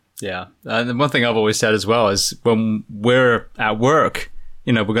 Yeah. And one thing I've always said as well is when we're at work,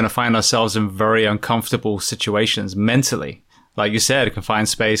 we're going to find ourselves in very uncomfortable situations mentally. Like you said, confined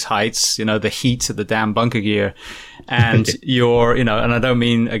space, heights, the heat of the damn bunker gear. And and I don't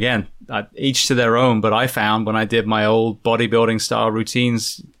mean, again, each to their own, but I found when I did my old bodybuilding style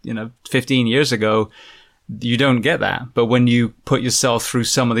routines, 15 years ago, you don't get that. But when you put yourself through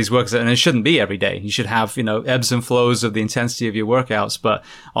some of these workouts, and it shouldn't be every day, you should have, ebbs and flows of the intensity of your workouts. But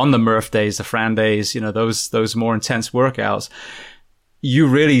on the Murph days, the Fran days, those more intense workouts, you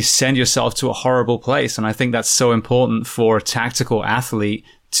really send yourself to a horrible place. And I think that's so important for a tactical athlete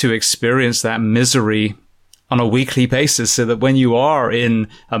to experience that misery on a weekly basis, so that when you are in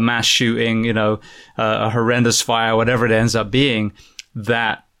a mass shooting, a horrendous fire, whatever it ends up being,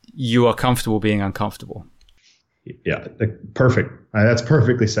 that you are comfortable being uncomfortable. Yeah, perfect. That's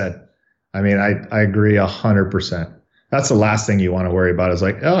perfectly said. I mean, I agree 100%. That's the last thing you want to worry about is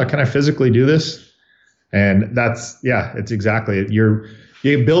oh, can I physically do this? And it's exactly it.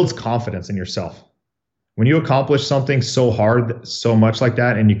 It builds confidence in yourself. When you accomplish something so hard, so much like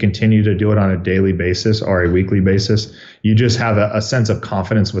that, and you continue to do it on a daily basis or a weekly basis, you just have a sense of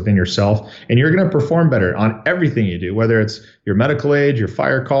confidence within yourself, and you're going to perform better on everything you do, whether it's your medical aid, your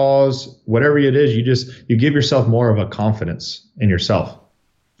fire calls, whatever it is, you give yourself more of a confidence in yourself.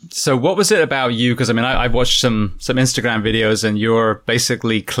 So what was it about you? Because I watched some Instagram videos, and you're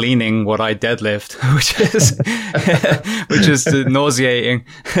basically cleaning what I deadlift, which is nauseating.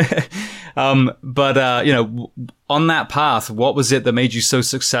 But on that path, what was it that made you so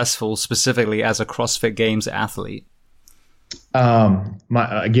successful, specifically as a CrossFit Games athlete?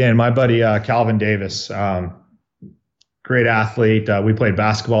 My buddy Calvin Davis, great athlete. We played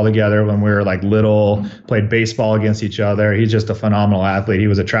basketball together when we were little, played baseball against each other. He's just a phenomenal athlete. He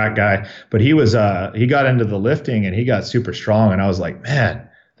was a track guy, but he got into the lifting and he got super strong. And I was like, man,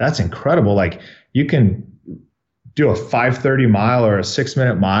 that's incredible. You can do a 5:30 mile or a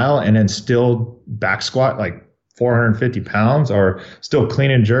 6-minute mile and then still back squat 50 450 pounds or still clean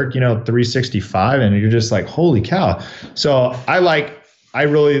and jerk, 365. And you're just like, holy cow. So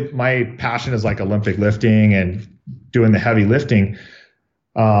my passion is like Olympic lifting and doing the heavy lifting.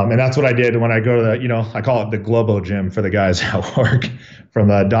 And that's what I did when I go to the, I call it the Globo gym for the guys at work from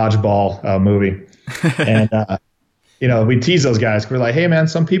the Dodgeball movie. And, we tease those guys. We're like, hey, man,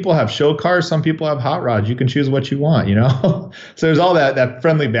 some people have show cars. Some people have hot rods. You can choose what you want, So there's all that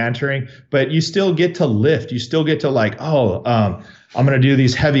friendly bantering, but you still get to lift. You still get to I'm going to do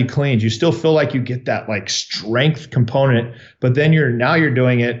these heavy cleans. You still feel like you get that like strength component, but then you're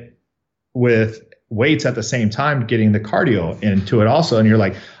doing it with weights at the same time, getting the cardio into it also. And you're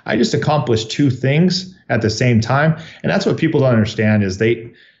like, I just accomplished two things at the same time. And that's what people don't understand is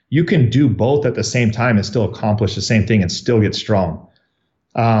you can do both at the same time and still accomplish the same thing and still get strong.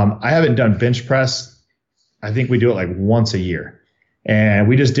 I haven't done bench press. I think we do it like once a year. And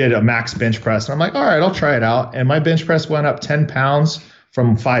we just did a max bench press. And I'm like, all right, I'll try it out. And my bench press went up 10 pounds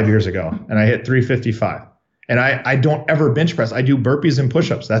from 5 years ago. And I hit 355. And I don't ever bench press. I do burpees and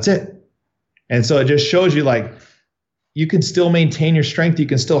push-ups. That's it. And so it just shows you like you can still maintain your strength. You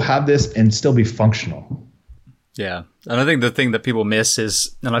can still have this and still be functional. Yeah. And I think the thing that people miss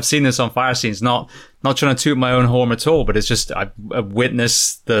is, and I've seen this on fire scenes, not trying to toot my own horn at all, but it's just I've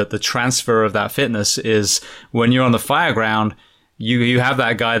witnessed the transfer of that fitness is when you're on the fire ground, you have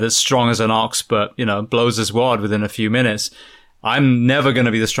that guy that's strong as an ox, but, blows his wad within a few minutes. I'm never going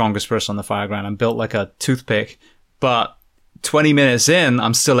to be the strongest person on the fire ground. I'm built like a toothpick, but 20 minutes in,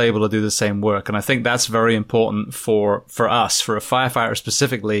 I'm still able to do the same work. And I think that's very important for us, for a firefighter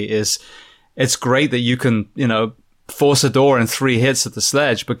specifically, is it's great that you can, force a door in 3 hits at the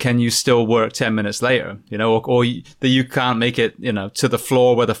sledge, but can you still work 10 minutes later, or that you can't make it, to the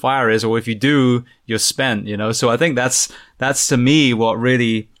floor where the fire is, or if you do, you're spent, So I think that's to me what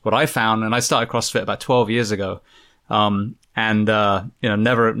I found. And I started CrossFit about 12 years ago. Never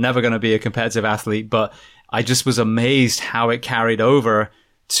going to be a competitive athlete, but I just was amazed how it carried over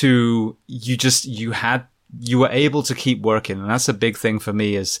to you were able to keep working. And that's a big thing for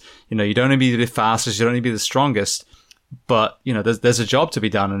me is, you don't need to be the fastest, you don't need to be the strongest, but, there's a job to be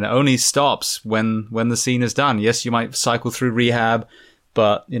done and it only stops when the scene is done. Yes, you might cycle through rehab,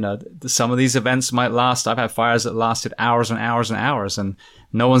 but, some of these events might last. I've had fires that lasted hours and hours and hours, and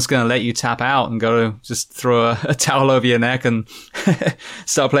no one's going to let you tap out and go just throw a towel over your neck and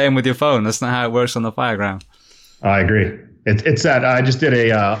start playing with your phone. That's not how it works on the fire ground. I agree. It's that I just did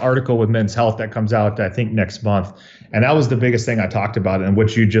a article with Men's Health that comes out, I think, next month. And that was the biggest thing I talked about. And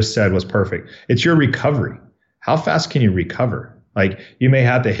what you just said was perfect. It's your recovery. How fast can you recover? Like you may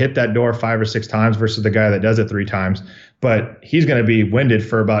have to hit that door 5 or 6 times versus the guy that does it 3 times, but he's going to be winded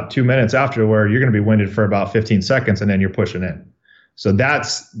for about 2 minutes after, where you're going to be winded for about 15 seconds and then you're pushing in. So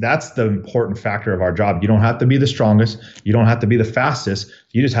that's the important factor of our job. You don't have to be the strongest. You don't have to be the fastest.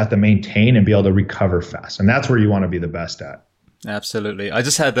 You just have to maintain and be able to recover fast. And that's where you want to be the best at. Absolutely. I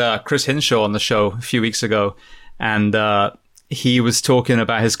just had Chris Hinshaw on the show a few weeks ago, and he was talking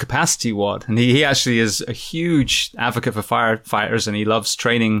about his capacity WOD. And he actually is a huge advocate for firefighters, and he loves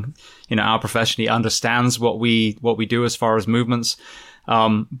training, our profession. He understands what we do as far as movements.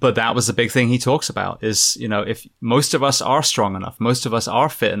 But that was the big thing he talks about is, if most of us are strong enough, most of us are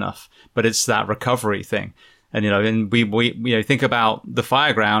fit enough, but it's that recovery thing. And, and we think about the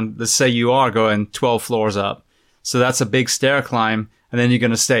fire ground. Let's say you are going 12 floors up. So that's a big stair climb. And then you're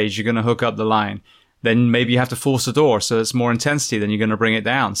going to stage, you're going to hook up the line. Then maybe you have to force the door. So it's more intensity. Then you're going to bring it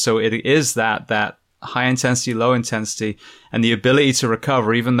down. So it is that high intensity, low intensity, and the ability to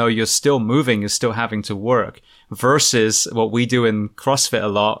recover, even though you're still moving, you're still having to work, versus what we do in CrossFit a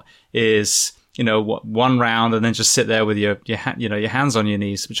lot is, one round and then just sit there with your hands on your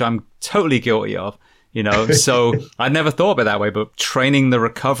knees, which I'm totally guilty of, so I never thought of it that way, but training the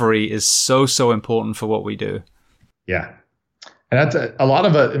recovery is so, so important for what we do. Yeah. And that's a lot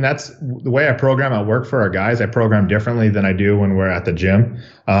of it. And that's the way I program at work for our guys. I program differently than I do when we're at the gym.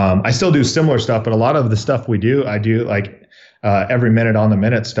 I still do similar stuff, but a lot of the stuff we do, I do like every minute on the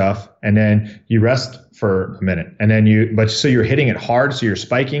minute stuff. And then you rest for a minute and then so you're hitting it hard. So you're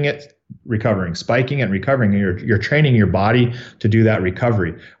spiking it, recovering, spiking and recovering. And you're training your body to do that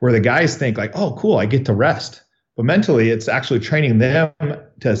recovery, where the guys think like, oh, cool, I get to rest. But mentally, it's actually training them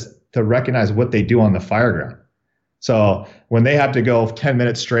to recognize what they do on the fire ground. So when they have to go 10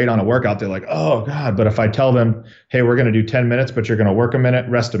 minutes straight on a workout, they're like, oh God. But if I tell them, hey, we're going to do 10 minutes, but you're going to work a minute,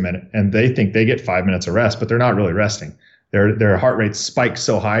 rest a minute. And they think they get 5 minutes of rest, but they're not really resting. Their heart rate spikes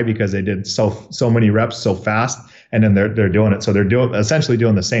so high because they did so many reps so fast. And then they're doing it. So they're essentially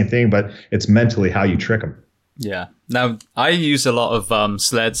doing the same thing, but it's mentally how you trick them. Yeah. Now, I use a lot of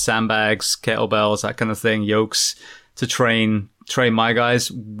sleds, sandbags, kettlebells, that kind of thing, yokes to train my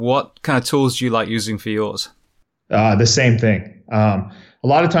guys. What kind of tools do you like using for yours? The same thing. A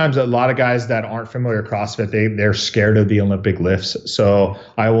lot of times, a lot of guys that aren't familiar with CrossFit, they're scared of the Olympic lifts. So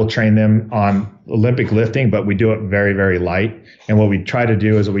I will train them on Olympic lifting, but we do it very, very light. And what we try to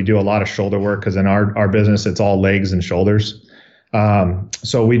do is we do a lot of shoulder work, because in our business, it's all legs and shoulders.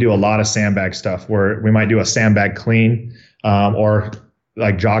 So we do a lot of sandbag stuff where we might do a sandbag clean, or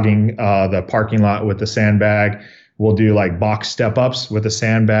like jogging the parking lot with the sandbag. We'll do like box step ups with a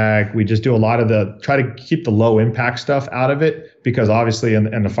sandbag. We just do a lot of try to keep the low impact stuff out of it, because obviously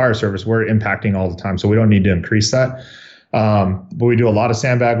in the fire service, we're impacting all the time. So we don't need to increase that. But we do a lot of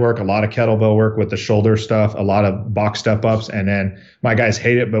sandbag work, a lot of kettlebell work with the shoulder stuff, a lot of box step ups. And then my guys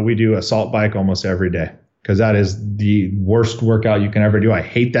hate it, but we do assault bike almost every day, because that is the worst workout you can ever do. I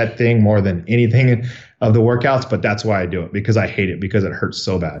hate that thing more than anything of the workouts, but that's why I do it, because I hate it, because it hurts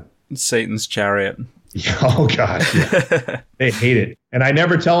so bad. Satan's chariot. Oh God, yeah. They hate it. And I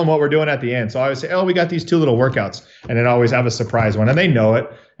never tell them what we're doing at the end. So I always say, oh, we got these 2 little workouts, and then always have a surprise one. And they know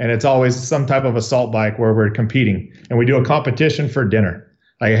it. And it's always some type of assault bike where we're competing, and we do a competition for dinner.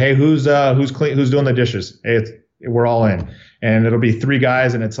 Like, hey, who's doing the dishes? Hey, we're all in. And it'll be 3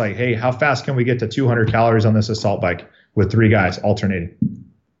 guys. And it's like, hey, how fast can we get to 200 calories on this assault bike with 3 guys alternating?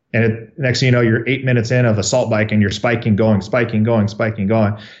 And next thing you know, you're 8 minutes in of assault bike, and you're spiking, going.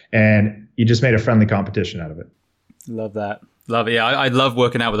 And you just made a friendly competition out of it. Love that. Love it. Yeah, I love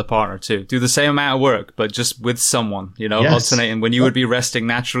working out with a partner too. Do the same amount of work, but just with someone, yes. Alternating. When you would be resting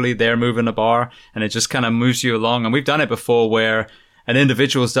naturally, they're moving the bar, and it just kind of moves you along. And we've done it before where an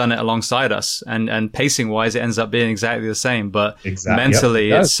individual's done it alongside us, and pacing wise, it ends up being exactly the same. But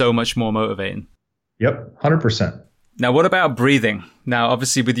mentally, it's so much more motivating. Yep, 100%. Now, what about breathing? Now,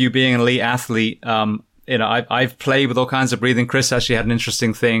 obviously, with you being an elite athlete, I've played with all kinds of breathing. Chris actually had an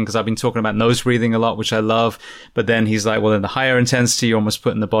interesting thing, because I've been talking about nose breathing a lot, which I love. But then he's like, well, in the higher intensity, you're almost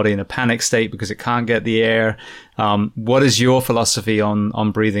putting the body in a panic state because it can't get the air. What is your philosophy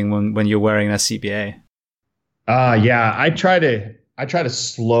on breathing when you're wearing an SCBA? Yeah, I try to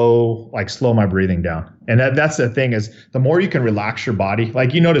slow my breathing down. And that's the thing, is the more you can relax your body,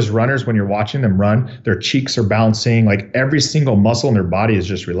 like you notice runners, when you're watching them run, their cheeks are bouncing, like every single muscle in their body is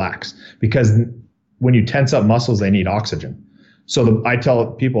just relaxed, because when you tense up muscles, they need oxygen. So I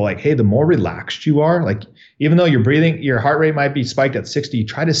tell people, like, hey, the more relaxed you are, like, even though you're breathing, your heart rate might be spiked at 60,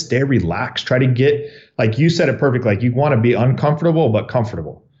 try to stay relaxed. Try to get, like you said it perfect, like you want to be uncomfortable, but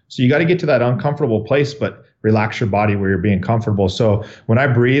comfortable. So you got to get to that uncomfortable place, but relax your body where you're being comfortable. So when I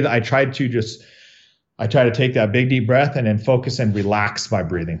breathe, I try to take that big deep breath and then focus and relax my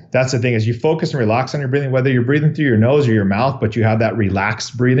breathing. That's the thing, is you focus and relax on your breathing, whether you're breathing through your nose or your mouth, but you have that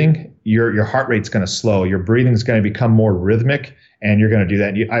relaxed breathing, your heart rate's going to slow. Your breathing is going to become more rhythmic, and you're going to do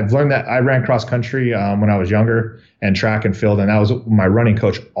that. I've learned that. I ran cross country when I was younger, and track and field. And that was my running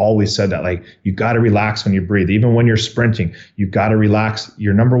coach always said that, like, you got to relax when you breathe. Even when you're sprinting, you got to relax.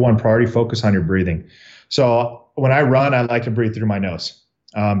 Your number one priority, focus on your breathing. So when I run, I like to breathe through my nose.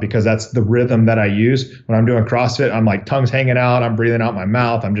 Because that's the rhythm that I use. When I'm doing CrossFit, I'm like tongue's hanging out, I'm breathing out my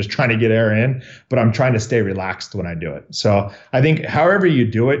mouth, I'm just trying to get air in, but I'm trying to stay relaxed when I do it. So I think however you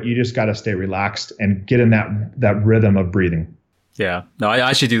do it, you just got to stay relaxed and get in that rhythm of breathing. Yeah, no, I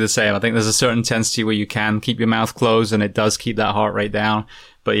actually do the same. I think there's a certain intensity where you can keep your mouth closed, and it does keep that heart rate down.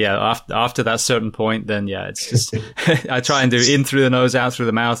 But yeah, after that certain point, then yeah, it's just, I try and do in through the nose, out through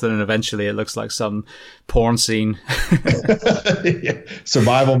the mouth, and then eventually it looks like some porn scene. Yeah,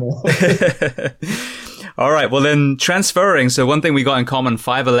 survival mode. All right. Well, then transferring. So one thing we got in common,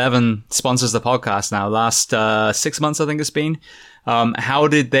 511 sponsors the podcast now. Last 6 months, I think it's been. How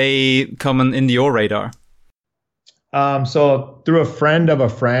did they come into your radar? So through a friend of a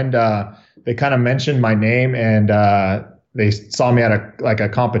friend, they kind of mentioned my name, and they saw me at a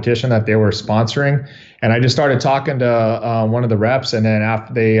competition that they were sponsoring, and I just started talking to one of the reps, and then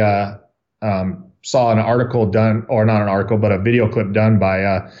after they saw an article done, or not an article, but a video clip done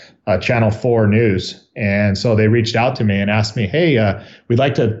by Channel 4 News, and so they reached out to me and asked me, hey, we'd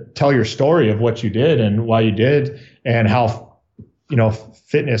like to tell your story of what you did and why you did, and how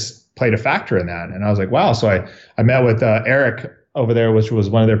fitness played a factor in that. And I was like, wow. So I met with Eric over there, which was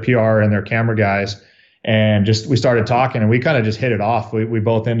one of their PR and their camera guys. And we started talking, and we kind of just hit it off. We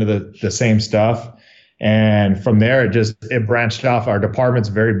both into the same stuff. And from there, it branched off. Our department's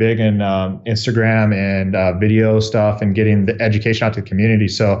very big in Instagram and video stuff and getting the education out to the community.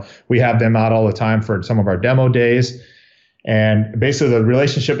 So we have them out all the time for some of our demo days. And basically the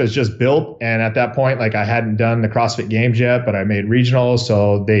relationship is just built. And at that point, like I hadn't done the CrossFit Games yet, but I made regionals.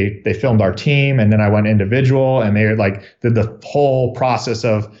 So they filmed our team, and then I went individual, and they like did the whole process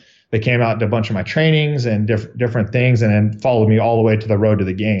of, they came out to a bunch of my trainings and different things, and then followed me all the way to the road to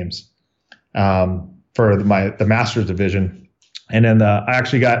the games for the Masters division. And then I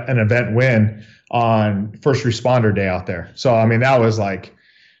actually got an event win on First Responder Day out there. So, I mean, that was like,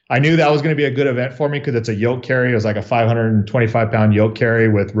 I knew that was going to be a good event for me because it's a yoke carry. It was like a 525 pound yoke carry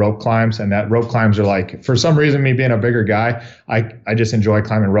with rope climbs. And that rope climbs are like, for some reason, me being a bigger guy, I just enjoy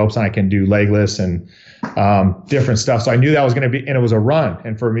climbing ropes, and I can do legless and different stuff. So I knew that was going to be, and it was a run.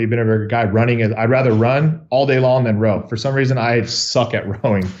 And for me being a bigger guy, running is, I'd rather run all day long than row. For some reason, I suck at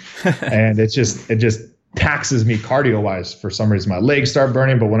rowing, and it just taxes me cardio wise. For some reason, my legs start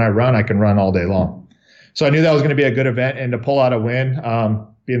burning, but when I run, I can run all day long. So I knew that was going to be a good event, and to pull out a win,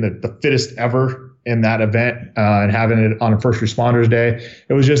 being the fittest ever in that event, and having it on a First Responders Day,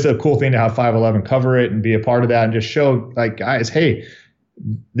 it was just a cool thing to have 511 cover it and be a part of that, and just show like, guys, hey,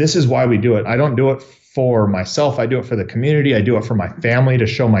 this is why we do it. I don't do it for myself. I do it for the community. I do it for my family, to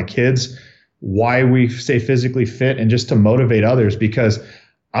show my kids why we stay physically fit, and just to motivate others, because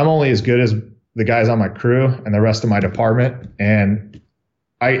I'm only as good as the guys on my crew and the rest of my department. And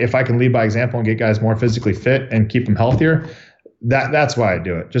if I can lead by example and get guys more physically fit and keep them healthier, that's why I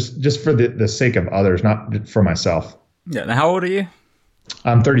do it. Just for the sake of others, not for myself. Yeah. Now, how old are you?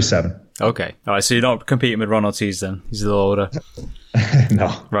 I'm 37. Okay. All right. So you're not competing with Ron Ortiz then? He's a little older.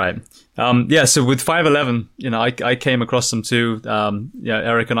 No. Right. Yeah. So with 511, I came across them too.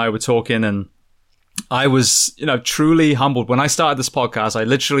 Eric and I were talking, and I was, truly humbled. When I started this podcast, I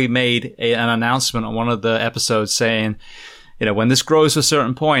literally made an announcement on one of the episodes saying, when this grows to a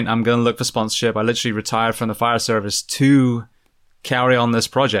certain point, I'm going to look for sponsorship. I literally retired from the fire service to carry on this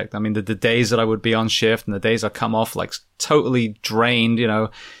project. I mean, the days that I would be on shift and the days I come off like totally drained,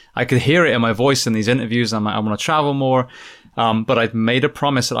 I could hear it in my voice in these interviews. I'm like, I want to travel more. But I'd made a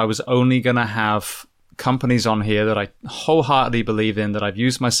promise that I was only going to have companies on here that I wholeheartedly believe in, that I've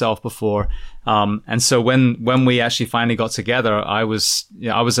used myself before. And so when we actually finally got together, I was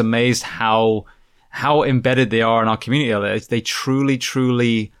amazed how embedded they are in our community. They truly,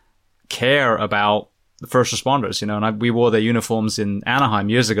 truly care about the first responders, and we wore their uniforms in Anaheim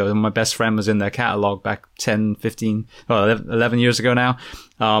years ago, and my best friend was in their catalog back 10, 15, 11 years ago now.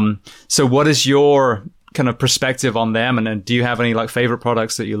 So what is your kind of perspective on them? And then do you have any like favorite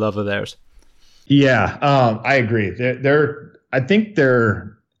products that you love of theirs? Yeah, I agree. I think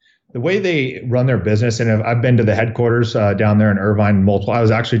the way they run their business, and I've been to the headquarters down there in Irvine multiple. I was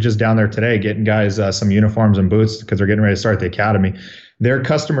actually just down there today getting guys some uniforms and boots because they're getting ready to start the academy. Their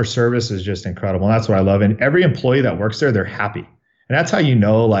customer service is just incredible. And that's what I love. And every employee that works there, they're happy. And that's how you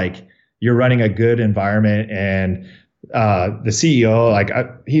know, like, you're running a good environment. And the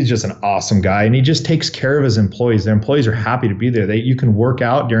CEO, he's just an awesome guy, and he just takes care of his employees. Their employees are happy to be there. You can work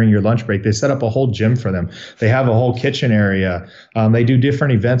out during your lunch break. They set up a whole gym for them. They have a whole kitchen area. They do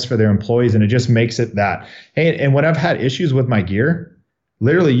different events for their employees, and it just makes it that. Hey, and when I've had issues with my gear,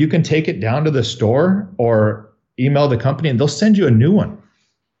 literally you can take it down to the store or email the company, and they'll send you a new one.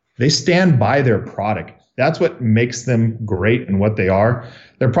 They stand by their product. That's what makes them great and what they are.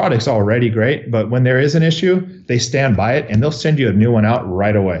 Their product's already great, but when there is an issue, they stand by it, and they'll send you a new one out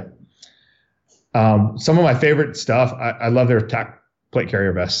right away. Some of my favorite stuff, I love their tack plate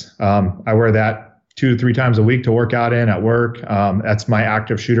carrier vest. I wear that 2 to 3 times a week to work out in at work. That's my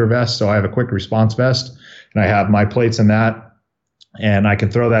active shooter vest. So I have a quick response vest, and I have my plates in that, and I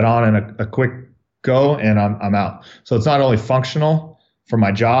can throw that on in a quick go, and I'm out. So it's not only functional for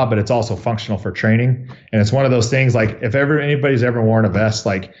my job, but it's also functional for training. And it's one of those things, like, if anybody's ever worn a vest,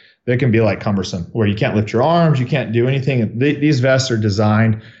 like, they can be like cumbersome, where you can't lift your arms, you can't do anything. These vests are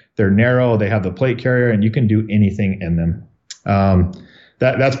designed, they're narrow, they have the plate carrier, and you can do anything in them.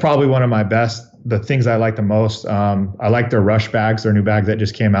 That's probably one of my best, the things I like the most. I like their Rush bags, their new bags that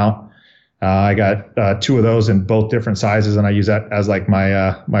just came out. I got 2 of those in both different sizes, and I use that as like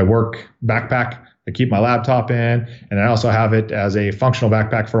my work backpack to keep my laptop in, and I also have it as a functional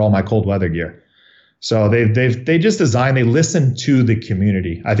backpack for all my cold weather gear. So they just design, they listen to the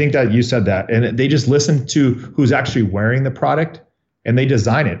community. I think that you said that, and they just listen to who's actually wearing the product, and they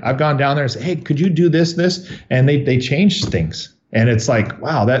design it. I've gone down there and said, hey, could you do this, and they change things, and it's like,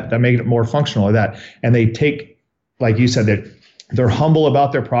 wow, that made it more functional of that. And they take, like you said, that they're humble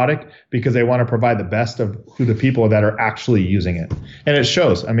about their product because they want to provide the best of who the people that are actually using it, and it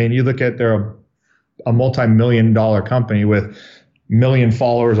shows. I mean, you look at a multi-million-dollar company with million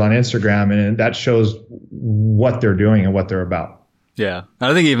followers on Instagram, and that shows what they're doing and what they're about. Yeah. And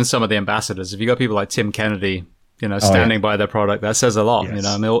I think even some of the ambassadors, if you got people like Tim Kennedy, standing by their product. That says a lot. Yes.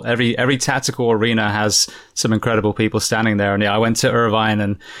 I mean, every tactical arena has some incredible people standing there. And I went to Irvine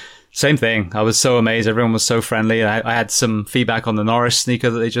and same thing. I was so amazed. Everyone was so friendly. I had some feedback on the Norris sneaker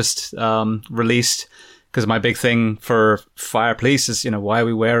that they just released, because my big thing for fire police is, why are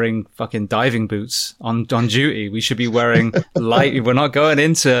we wearing fucking diving boots on duty? We should be wearing light. We're not going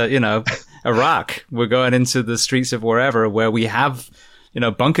into, Iraq. We're going into the streets of wherever, where we have,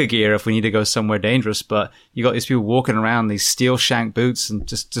 bunker gear if we need to go somewhere dangerous. But you got these people walking around these steel shank boots and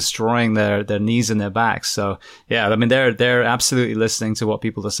just destroying their knees and their backs. So yeah, I mean, they're absolutely listening to what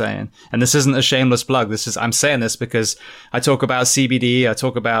people are saying. And this isn't a shameless plug. I'm saying this because I talk about CBD. I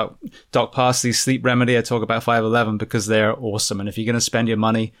talk about Doc Parsley's Sleep Remedy. I talk about 511 because they're awesome. And if you're going to spend your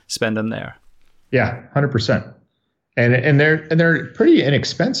money, spend them there. Yeah, 100%. And they're pretty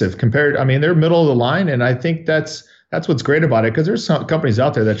inexpensive compared. I mean, they're middle of the line. And I think that's what's great about it, because there's some companies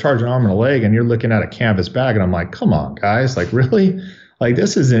out there that charge an arm and a leg, and you're looking at a canvas bag, and I'm like, come on, guys, like really, like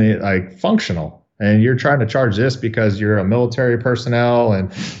this isn't like functional, and you're trying to charge this because you're a military personnel and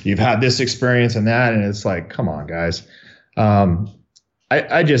you've had this experience and that, and it's like, come on, guys. I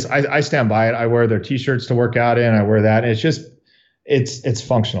stand by it. I wear their t-shirts to work out in. I wear that, and it's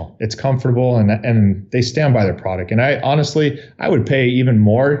functional, it's comfortable, and they stand by their product. And I would pay even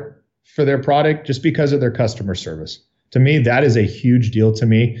more for their product just because of their customer service. To me, that is a huge deal to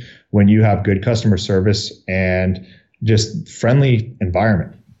me, when you have good customer service and just friendly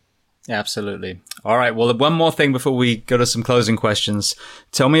environment. Absolutely. All right. Well, one more thing before we go to some closing questions.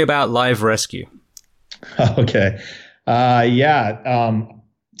 Tell me about Live Rescue. Okay.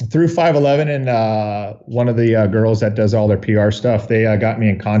 Through 511 and one of the girls that does all their PR stuff, they got me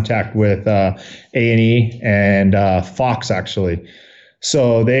in contact with A&E and Fox, actually.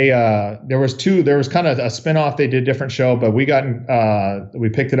 So there was kind of a spinoff. They did a different show, but we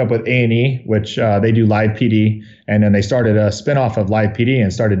picked it up with A&E, which they do Live PD, and then they started a spinoff of Live PD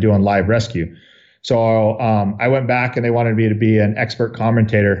and started doing Live Rescue. So I went back, and they wanted me to be an expert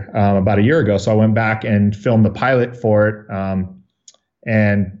commentator about a year ago. So I went back and filmed the pilot for it.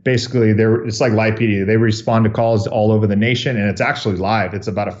 And basically, it's like Live PD. They respond to calls all over the nation, and it's actually live. It's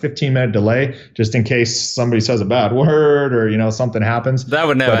about a 15-minute delay, just in case somebody says a bad word or something happens. That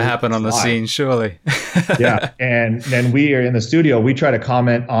would never happen on the scene, surely. Yeah, and then we are in the studio. We try to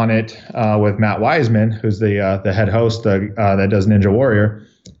comment on it with Matt Wiseman, who's the head host that does Ninja Warrior,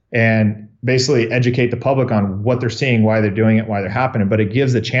 and basically educate the public on what they're seeing, why they're doing it, why they're happening. But it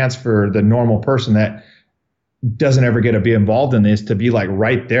gives a chance for the normal person that doesn't ever get to be involved in this to be like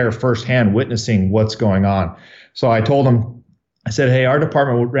right there firsthand witnessing what's going on. So I told him, I said, hey, our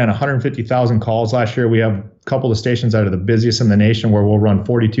department ran 150,000 calls last year. We have a couple of stations out of the busiest in the nation where we'll run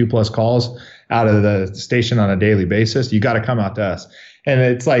 42 plus calls out of the station on a daily basis. You got to come out to us. And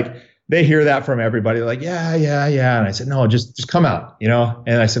it's like, they hear that from everybody. They're like, yeah. And I said, no, just come out, And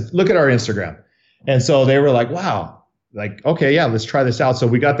I said, look at our Instagram. And so they were like, wow. Like, okay, yeah, let's try this out. So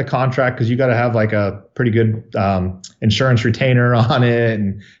we got the contract, because you got to have like a pretty good insurance retainer on it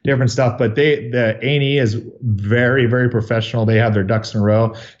and different stuff. But the A&E is very, very professional. They have their ducks in a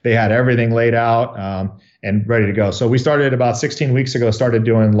row. They had everything laid out and ready to go. So we started about 16 weeks ago, started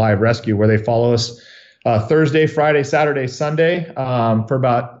doing Live Rescue, where they follow us Thursday, Friday, Saturday, Sunday for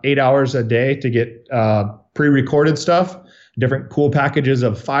about 8 hours a day to get pre-recorded stuff. Different cool packages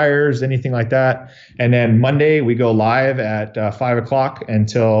of fires, anything like that. And then Monday we go live at 5:00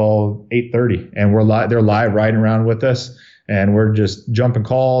 until 8:30, and they're live riding around with us, and we're just jumping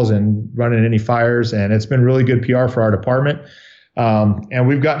calls and running any fires. And it's been really good PR for our department. And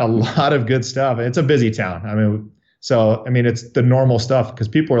we've gotten a lot of good stuff. It's a busy town. It's the normal stuff, because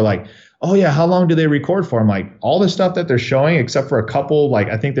people are like, oh yeah, how long do they record for? I'm like, all the stuff that they're showing, except for a couple, like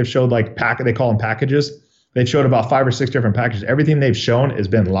I think they've showed like they call them packages. They've showed about 5 or 6 different packages. Everything they've shown has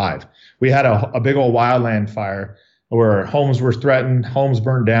been live. We had a big old wildland fire where homes were threatened, homes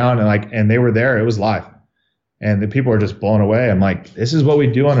burned down, and they were there. It was live. And the people are just blown away. I'm like, this is what we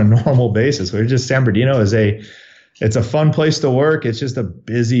do on a normal basis. San Bernardino it's a fun place to work. It's just a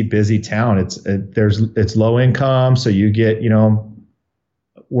busy, busy town. It's low income. So you get,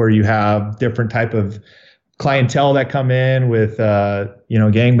 where you have different type of clientele that come in with,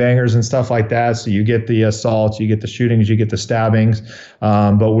 gangbangers and stuff like that. So you get the assaults, you get the shootings, you get the stabbings.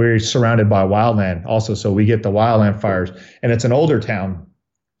 But we're surrounded by wildland also. So we get the wildland fires, and it's an older town.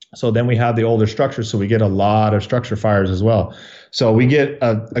 So then we have the older structures. So we get a lot of structure fires as well. So we get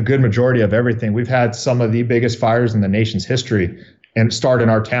a good majority of everything. We've had some of the biggest fires in the nation's history and start in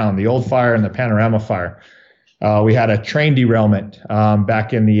our town, the Old Fire and the Panorama Fire. We had a train derailment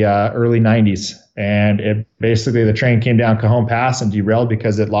back in the early 90s. And the train came down Cajon Pass and derailed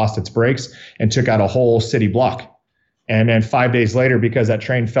because it lost its brakes and took out a whole city block. And then 5 days later, because that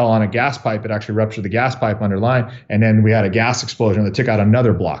train fell on a gas pipe, it actually ruptured the gas pipe underline. And then we had a gas explosion that took out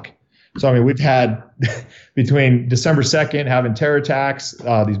another block. So, I mean, we've had between December 2nd having terror attacks,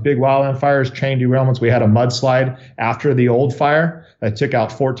 these big wildland fires, train derailments. We had a mudslide after the old fire that took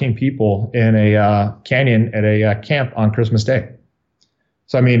out 14 people in a canyon at a camp on Christmas Day.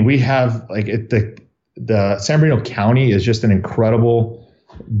 So, I mean, we have like the San Bernardino County is just an incredible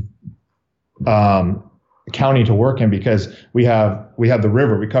county to work in, because we have the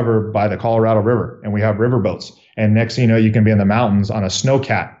river. We cover by the Colorado River, and we have river boats. And next thing you know, you can be in the mountains on a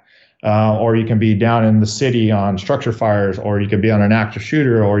snowcat. Or you can be down in the city on structure fires, or you can be on an active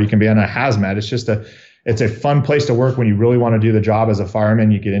shooter, or you can be on a hazmat. It's a fun place to work when you really want to do the job as a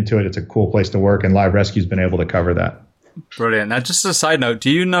fireman. You get into it. It's a cool place to work, and Live Rescue's been able to cover that. Brilliant. Now, just as a side note,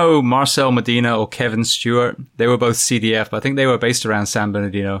 do you know Marcel Medina or Kevin Stewart? They were both CDF, but I think they were based around San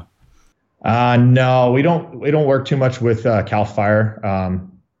Bernardino. No, we don't work too much with Cal Fire.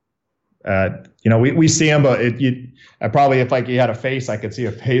 We see them, but I probably, if like you had a face, I could see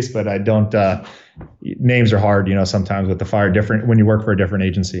a face, but I don't. Names are hard, sometimes with the fire, different when you work for a different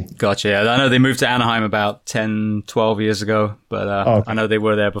agency. Gotcha. Yeah, I know they moved to Anaheim about 10, 12 years ago, but okay. I know they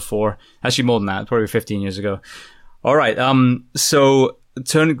were there before. Actually, more than that, probably 15 years ago. All right. So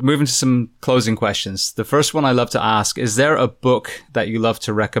moving to some closing questions. The first one I love to ask: is there a book that you love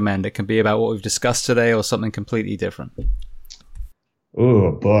to recommend? It can be about what we've discussed today, or something completely different. Ooh,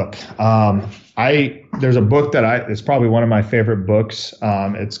 a book. There's a book it's probably one of my favorite books.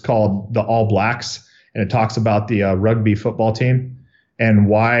 It's called The All Blacks, and it talks about the rugby football team and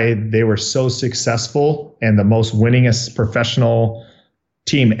why they were so successful and the most winningest professional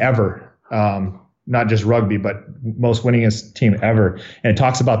team ever. Not just rugby, but most winningest team ever. And it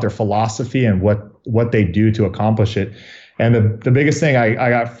talks about their philosophy and what they do to accomplish it. And the biggest thing I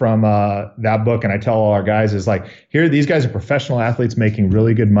got from that book, and I tell all our guys, is like, these guys are professional athletes making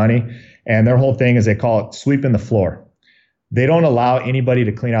really good money. And their whole thing is they call it sweeping the floor. They don't allow anybody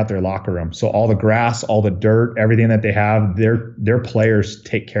to clean out their locker room. So all the grass, all the dirt, everything that they have, their players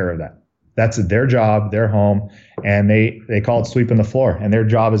take care of that. That's their job, their home, and they call it sweeping the floor. And their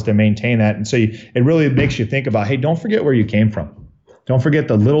job is to maintain that. And so it really makes you think about, hey, don't forget where you came from. Don't forget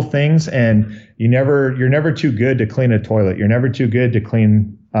the little things, and you're never too good to clean a toilet. You're never too good to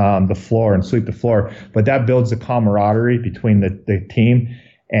clean the floor and sweep the floor. But that builds the camaraderie between the team.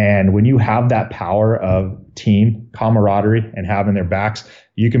 And when you have that power of team camaraderie and having their backs,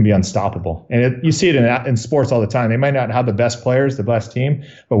 you can be unstoppable. And you see it in sports all the time. They might not have the best players, the best team,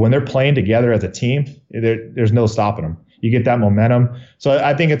 but when they're playing together as a team, there's no stopping them. You get that momentum. So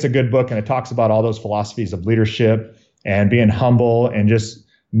I think it's a good book, and it talks about all those philosophies of leadership and being humble and just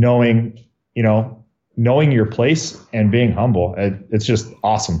knowing your place and being humble. It's just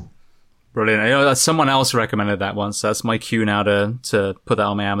awesome. Brilliant. Someone else recommended that once. So that's my cue now to put that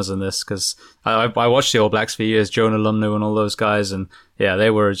on my Amazon list, because I watched the All Blacks for years, Jonah Lumnu and all those guys, and yeah, they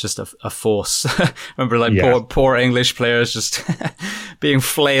were just a force. Remember, poor English players just being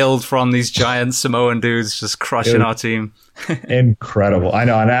flailed from these giant Samoan dudes, just crushing our team. Incredible. I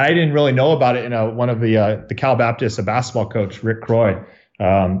know, and I didn't really know about it. One of the Cal Baptist, a basketball coach, Rick Croy,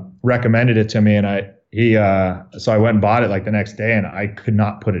 recommended it to me, and so I went and bought it like the next day, and I could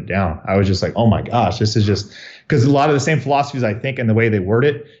not put it down. I was just like, oh my gosh, this is just, because a lot of the same philosophies, I think, and the way they word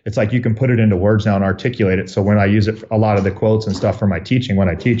it, it's like you can put it into words now and articulate it. So when I use it, a lot of the quotes and stuff for my teaching, when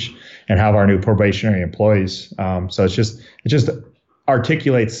I teach and have our new probationary employees, so it just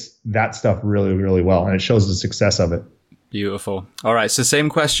articulates that stuff really, really well, and it shows the success of it. Beautiful. All right, so same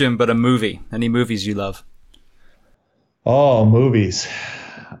question, but a movie. Any movies you love? Oh, movies.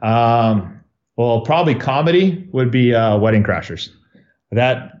 Well, probably comedy would be Wedding Crashers.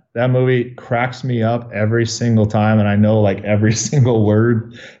 That movie cracks me up every single time, and I know like every single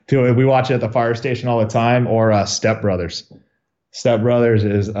word to it. We watch it at the fire station all the time. Or Step Brothers. Step Brothers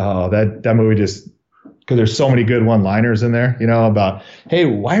is that movie, just because there's so many good one-liners in there. About, hey,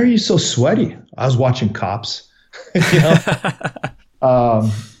 why are you so sweaty? I was watching Cops.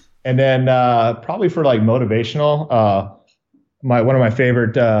 And then probably for like motivational, one of my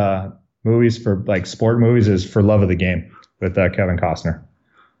favorite movies for like sport movies is For Love of the Game with Kevin Costner.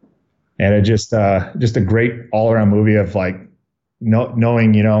 And it just a great all around movie of like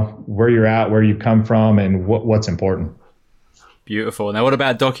knowing, where you're at, where you come from, and what's important. Beautiful. Now, what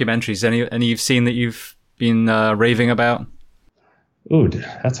about documentaries? Any you've seen that you've been raving about? Ooh,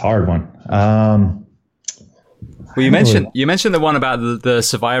 that's a hard one. Well, you mentioned the one about the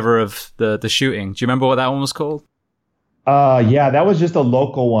survivor of the shooting. Do you remember what that one was called? Yeah, that was just a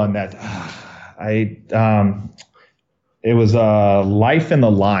local one that it was Life in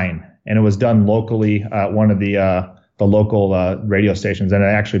the Line, and it was done locally at one of the the local radio stations, and I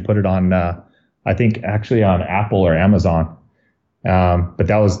actually put it on, I think actually on Apple or Amazon. But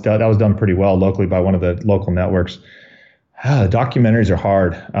that was done pretty well locally by one of the local networks. Documentaries are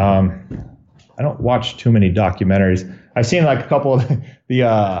hard. I don't watch too many documentaries. I've seen like a couple of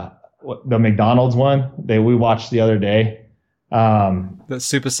the McDonald's one we watched the other day. The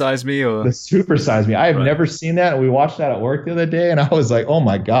Super Size Me or the Super Size Me. I have never seen that. And we watched that at work the other day, and I was like, oh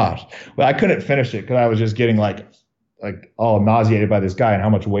my gosh. Well, I couldn't finish it because I was just getting like all nauseated by this guy and how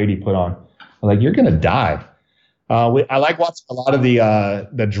much weight he put on. I'm like, you're gonna die. I like watching a lot of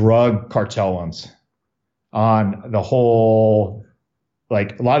the drug cartel ones on the whole,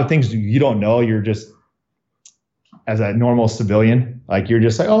 like a lot of things you don't know. You're just, as a normal civilian, like you're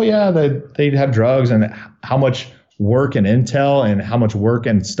just like, oh yeah, they have drugs, and how much work and intel and how much work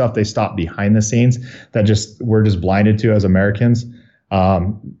and stuff they stop behind the scenes that we're just blinded to as Americans.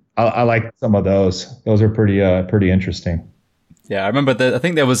 I like some of those. Those are pretty interesting. Yeah, I remember I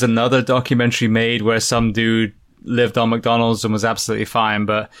think there was another documentary made where some dude lived on McDonald's and was absolutely fine,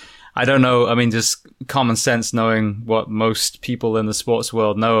 but I don't know. I mean, just common sense, knowing what most people in the sports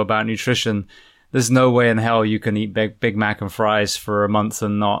world know about nutrition, there's no way in hell you can eat Big Mac and fries for a month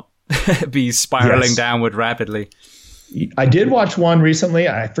and not be spiraling downward rapidly. I did watch one recently.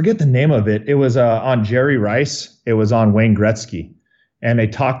 I forget the name of it. It was on Jerry Rice. It was on Wayne Gretzky. And they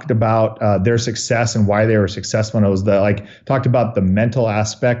talked about their success and why they were successful. And it was talked about the mental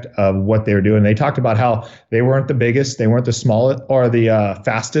aspect of what they were doing. They talked about how they weren't the biggest, they weren't the smallest or the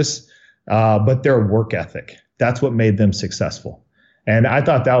fastest, but their work ethic. That's what made them successful. And I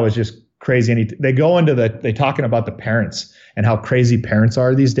thought that was just crazy. And they go into they talking about the parents and how crazy parents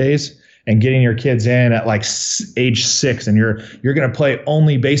are these days, and getting your kids in at like age 6, and you're going to play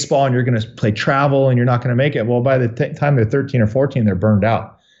only baseball, and you're going to play travel, and you're not going to make it. Well, by the time they're 13 or 14, they're burned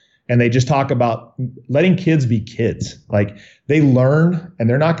out. And they just talk about letting kids be kids. Like they learn, and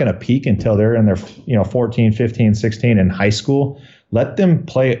they're not going to peak until they're in their 14, 15, 16 in high school. Let them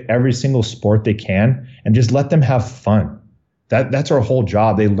play every single sport they can, and just let them have fun. That's our whole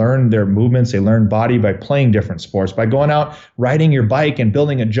job. They learn their movements. They learn body by playing different sports, by going out, riding your bike and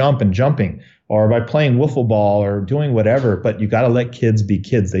building a jump and jumping, or by playing wiffle ball or doing whatever. But you got to let kids be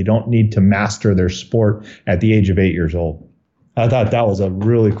kids. They don't need to master their sport at the age of 8 years old. I thought that was a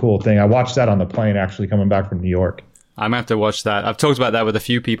really cool thing. I watched that on the plane actually coming back from New York. I'm going to have to watch that. I've talked about that with a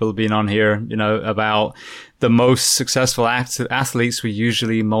few people being on here, about the most successful athletes were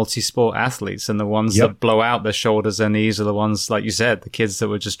usually multi-sport athletes, and the ones that blow out their shoulders and knees are the ones, like you said, the kids that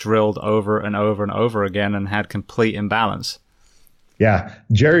were just drilled over and over and over again and had complete imbalance. Yeah.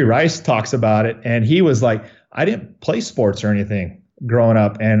 Jerry Rice talks about it, and he was like, I didn't play sports or anything growing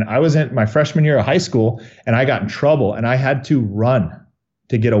up, and I was in my freshman year of high school, and I got in trouble, and I had to run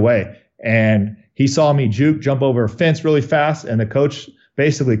to get away. And he saw me jump over a fence really fast, and the coach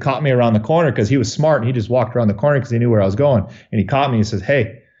basically caught me around the corner because he was smart, and he just walked around the corner because he knew where I was going. And he caught me and says,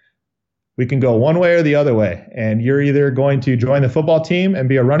 hey, we can go one way or the other way, and you're either going to join the football team and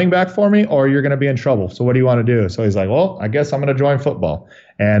be a running back for me, or you're going to be in trouble. So what do you want to do? So he's like, well, I guess I'm going to join football.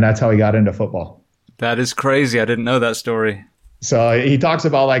 And that's how he got into football. That is crazy. I didn't know that story. So he talks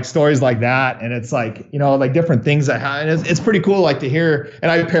about like stories like that, and it's like, like different things that happen. It's pretty cool, like to hear.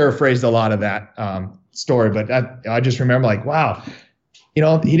 And I paraphrased a lot of that story, but I just remember like, wow, he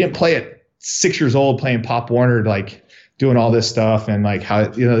didn't play at 6 years old playing Pop Warner, like doing all this stuff, and like how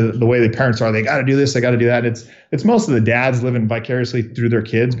the way the parents are, they got to do this, they got to do that. It's most of the dads living vicariously through their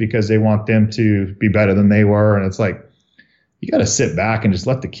kids because they want them to be better than they were, and it's like, you got to sit back and just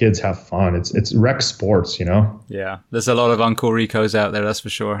let the kids have fun. It's rec sports, Yeah, there's a lot of Uncle Ricos out there, that's for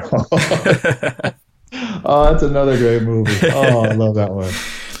sure. Oh, that's another great movie. Oh, I love that one.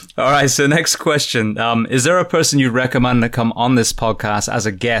 All right, so next question. Is there a person you'd recommend to come on this podcast as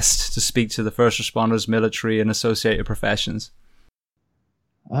a guest to speak to the first responders, military, and associated professions?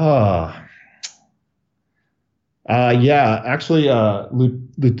 Yeah, actually,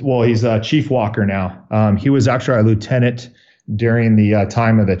 he's Chief Walker now. He was actually our lieutenant during the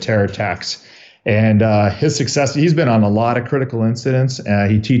time of the terror attacks, and his success. He's been on a lot of critical incidents.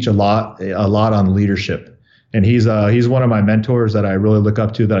 He teach a lot on leadership, and he's one of my mentors that I really look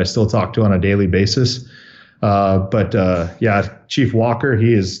up to, that I still talk to on a daily basis. But Chief Walker,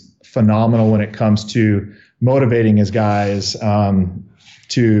 he is phenomenal when it comes to motivating his guys,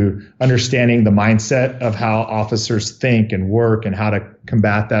 to understanding the mindset of how officers think and work and how to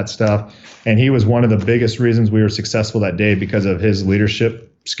combat that stuff. And he was one of the biggest reasons we were successful that day, because of his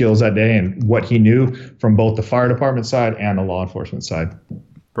leadership skills that day and what he knew from both the fire department side and the law enforcement side.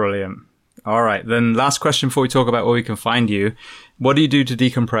 Brilliant. All right. Then last question before we talk about where we can find you. What do you do to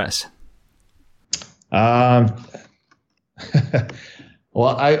decompress?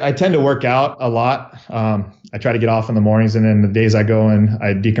 Well, I tend to work out a lot. I try to get off in the mornings, and then the days I go in,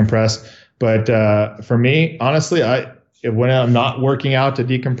 I decompress. But for me, honestly, when I'm not working out to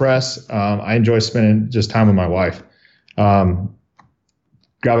decompress, I enjoy spending just time with my wife. Grab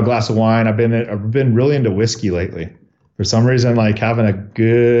a glass of wine. I've been really into whiskey lately. For some reason, like having a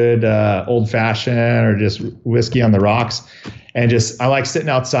good old fashioned or just whiskey on the rocks, and I like sitting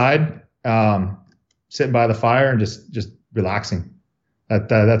outside, sitting by the fire and just relaxing.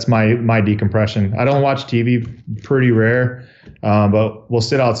 That's my decompression. I don't watch TV, pretty rare, but we'll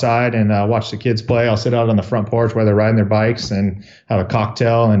sit outside and watch the kids play. I'll sit out on the front porch while they're riding their bikes and have a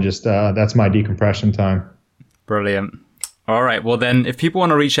cocktail, and just that's my decompression time. Brilliant. All right. Well, then, if people want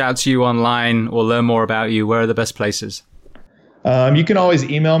to reach out to you online or learn more about you, where are the best places? You can always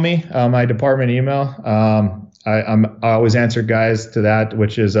email me, my department email. I always answer guys to that,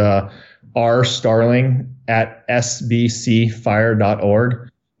 which is rstarling@sbcfire.org,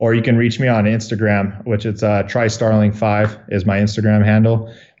 or you can reach me on Instagram, which it's tristarling5 is my Instagram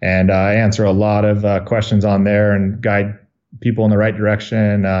handle, and I answer a lot of questions on there and guide people in the right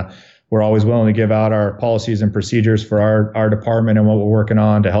direction. We're always willing to give out our policies and procedures for our department and what we're working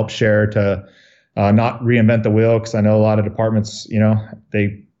on to help share, to not reinvent the wheel, because I know a lot of departments,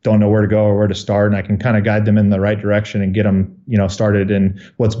 they don't know where to go or where to start, and I can kind of guide them in the right direction and get them, started in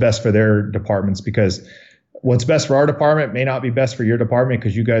what's best for their departments, because what's best for our department may not be best for your department,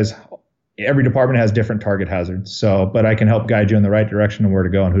 because every department has different target hazards. But I can help guide you in the right direction and where to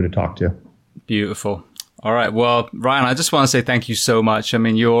go and who to talk to. Beautiful. All right. Well, Ryan, I just want to say thank you so much. I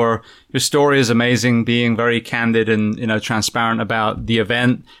mean, your story is amazing, being very candid and, transparent about the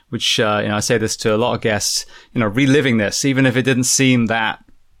event, which, I say this to a lot of guests, reliving this, even if it didn't seem that,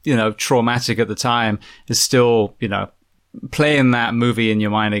 traumatic at the time, is still, playing that movie in your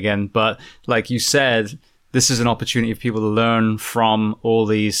mind again. But like you said, this is an opportunity for people to learn from all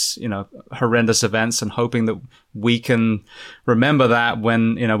these, horrendous events, and hoping that we can remember that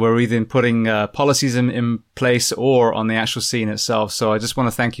when, we're either putting policies in place or on the actual scene itself. So I just want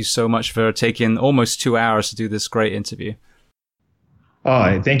to thank you so much for taking almost 2 hours to do this great interview.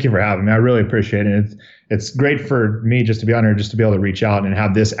 Oh, thank you for having me. I really appreciate it. It's great for me just to be on here, just to be able to reach out and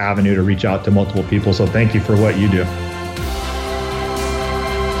have this avenue to reach out to multiple people. So thank you for what you do.